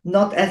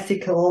 not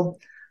ethical,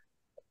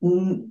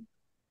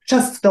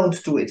 just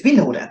don't do it. We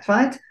know that,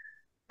 right?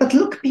 But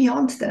look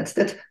beyond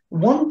that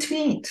one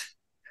tweet,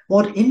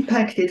 what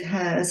impact it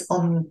has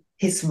on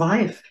his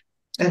wife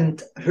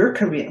and her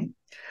career.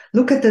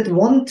 Look at that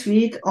one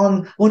tweet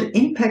on what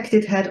impact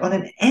it had on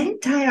an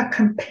entire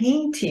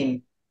campaign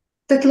team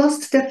that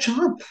lost their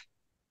job.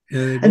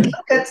 And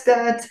look at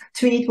that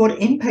tweet, what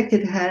impact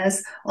it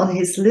has on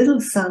his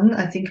little son,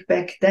 I think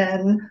back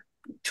then,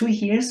 2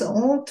 years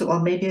old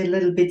or maybe a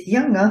little bit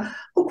younger,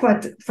 who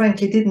quite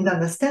frankly didn't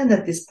understand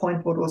at this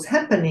point what was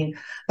happening,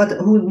 but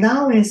who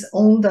now is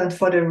older and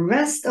for the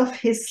rest of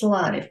his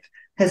life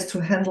has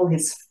to handle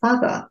his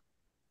father's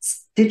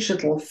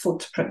digital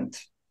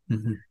footprint.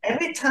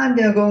 Every time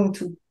they are going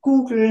to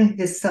Google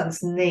his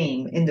son's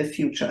name in the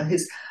future,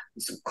 his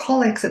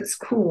colleagues at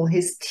school,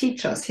 his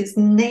teachers, his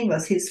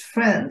neighbors, his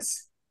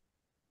friends,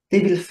 they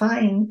will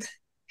find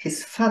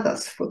his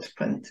father's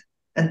footprint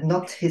and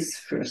not his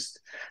first.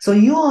 So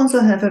you also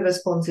have a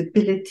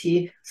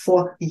responsibility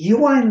for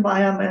your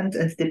environment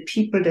and the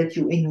people that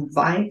you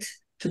invite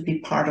to be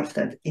part of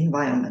that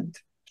environment.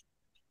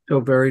 So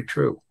very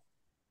true.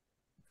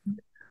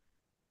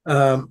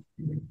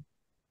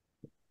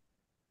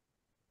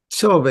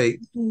 Sylvie,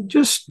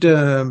 just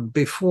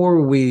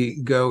before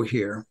we go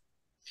here,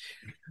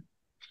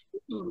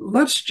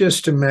 let's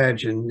just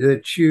imagine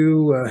that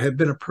you have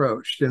been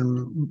approached,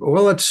 and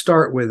well, let's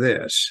start with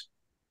this.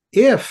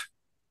 If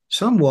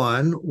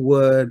someone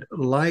would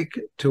like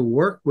to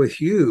work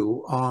with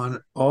you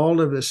on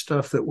all of the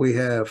stuff that we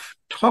have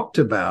talked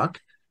about,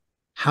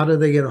 how do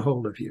they get a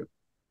hold of you?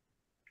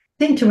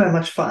 Thank you very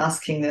much for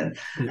asking that.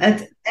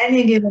 At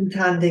any given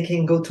time, they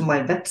can go to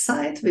my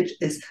website, which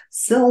is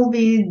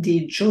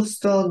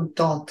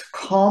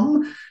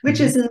sylviedigiusto.com, which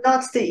is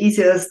not the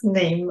easiest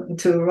name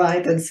to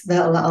write and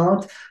spell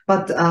out,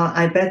 but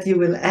I bet you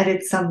will add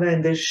it somewhere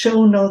in the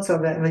show notes or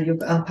wherever you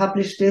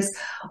publish this,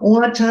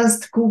 or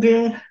just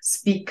Google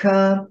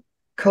speaker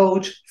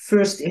coach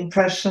first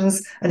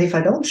impressions, and if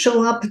I don't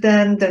show up,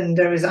 then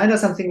there is either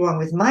something wrong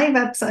with my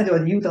website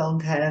or you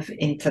don't have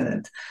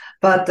internet.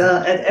 But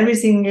at every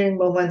single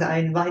moment, I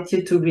invite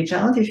you to reach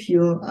out if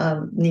you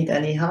need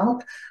any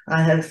help.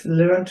 I have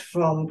learned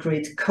from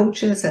great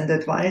coaches and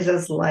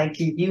advisors like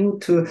you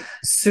to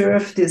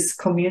serve this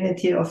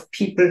community of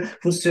people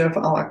who serve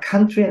our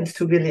country, and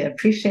to really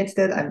appreciate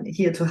that. I'm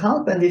here to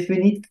help. And if we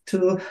need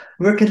to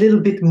work a little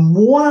bit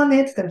more on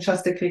it than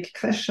just a quick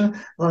question,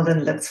 well,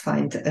 then let's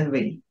find a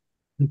way.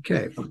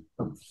 Okay.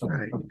 All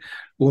right.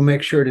 We'll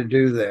make sure to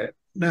do that.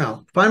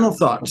 Now, final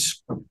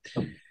thoughts.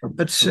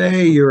 Let's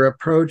say you're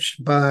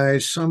approached by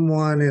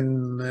someone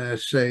in,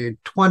 say,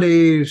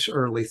 20s,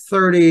 early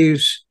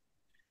 30s,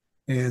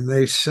 and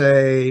they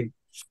say,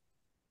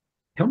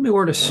 tell me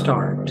where to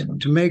start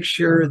to make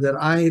sure that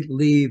I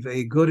leave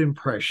a good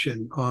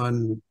impression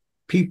on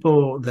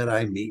people that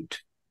I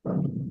meet.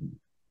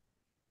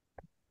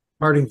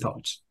 Parting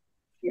thoughts.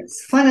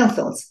 Yes, final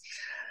thoughts.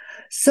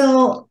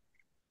 So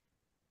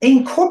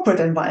in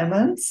corporate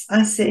environments,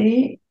 I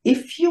say,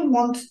 if you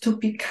want to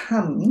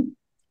become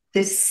the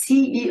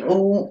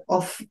CEO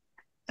of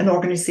an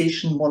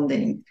organization one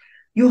day,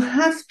 you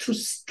have to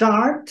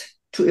start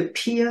to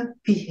appear,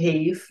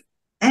 behave,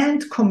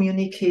 and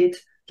communicate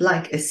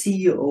like a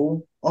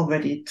CEO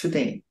already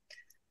today.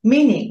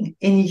 Meaning,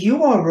 in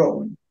your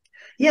role,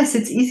 yes,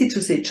 it's easy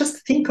to say,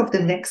 just think of the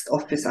next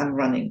office I'm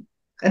running,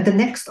 and the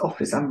next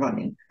office I'm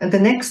running, and the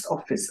next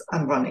office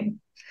I'm running.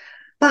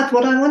 But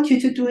what I want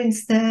you to do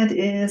instead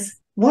is,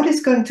 what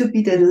is going to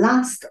be the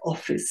last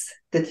office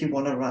that you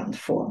want to run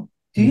for?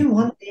 Do you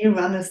one day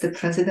run as the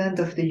President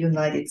of the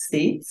United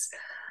States?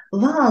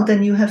 Well,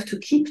 then you have to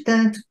keep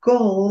that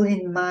goal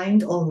in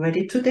mind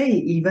already today,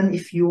 even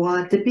if you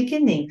are at the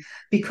beginning,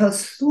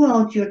 because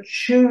throughout your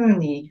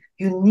journey,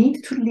 you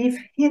need to leave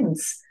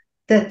hints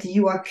that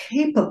you are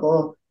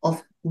capable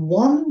of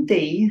one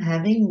day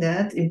having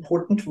that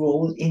important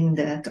role in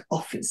that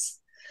office.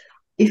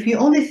 If you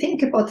only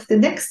think about the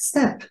next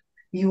step,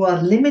 you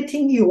are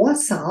limiting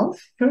yourself,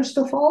 first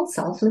of all,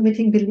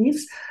 self-limiting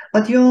beliefs,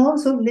 but you're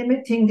also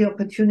limiting the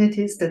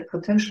opportunities that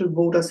potential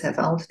voters have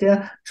out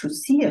there to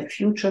see a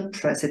future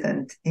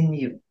president in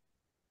you.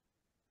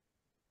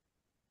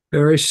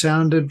 Very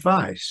sound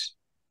advice.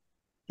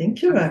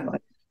 Thank you very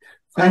much.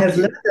 I have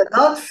learned a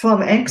lot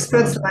from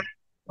experts like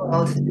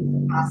about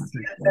the past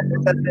years,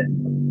 and for the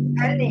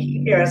many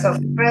years of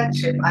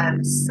friendship. I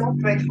am so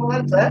grateful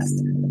and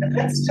blessed. And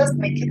let's just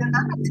make it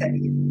another 10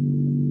 years.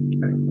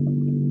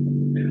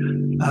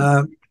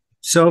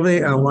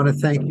 Sylvie, I want to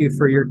thank you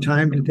for your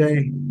time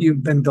today.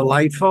 You've been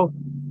delightful,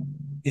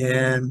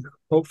 and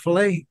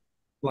hopefully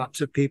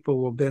lots of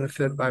people will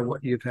benefit by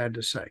what you've had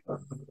to say.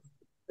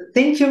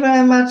 Thank you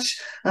very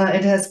much.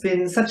 It has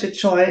been such a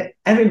joy.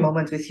 Every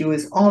moment with you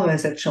is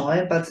always a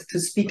joy, but to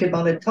speak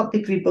about a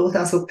topic we both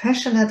are so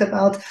passionate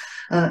about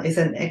is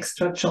an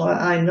extra joy.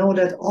 I know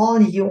that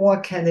all your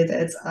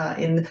candidates are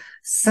in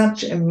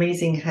such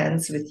amazing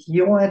hands with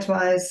your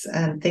advice,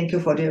 and thank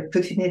you for the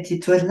opportunity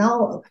to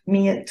allow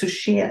me to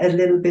share a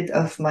little bit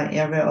of my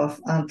area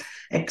of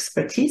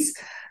expertise.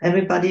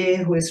 Everybody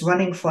who is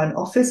running for an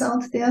office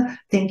out there,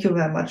 thank you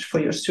very much for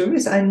your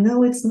service. I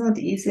know it's not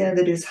easy and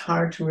it is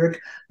hard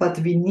work, but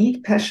we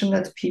need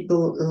passionate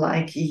people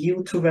like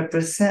you to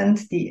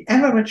represent the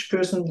average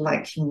person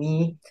like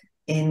me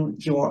in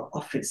your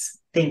office.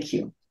 Thank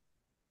you.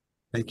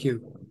 Thank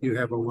you. You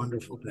have a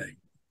wonderful day.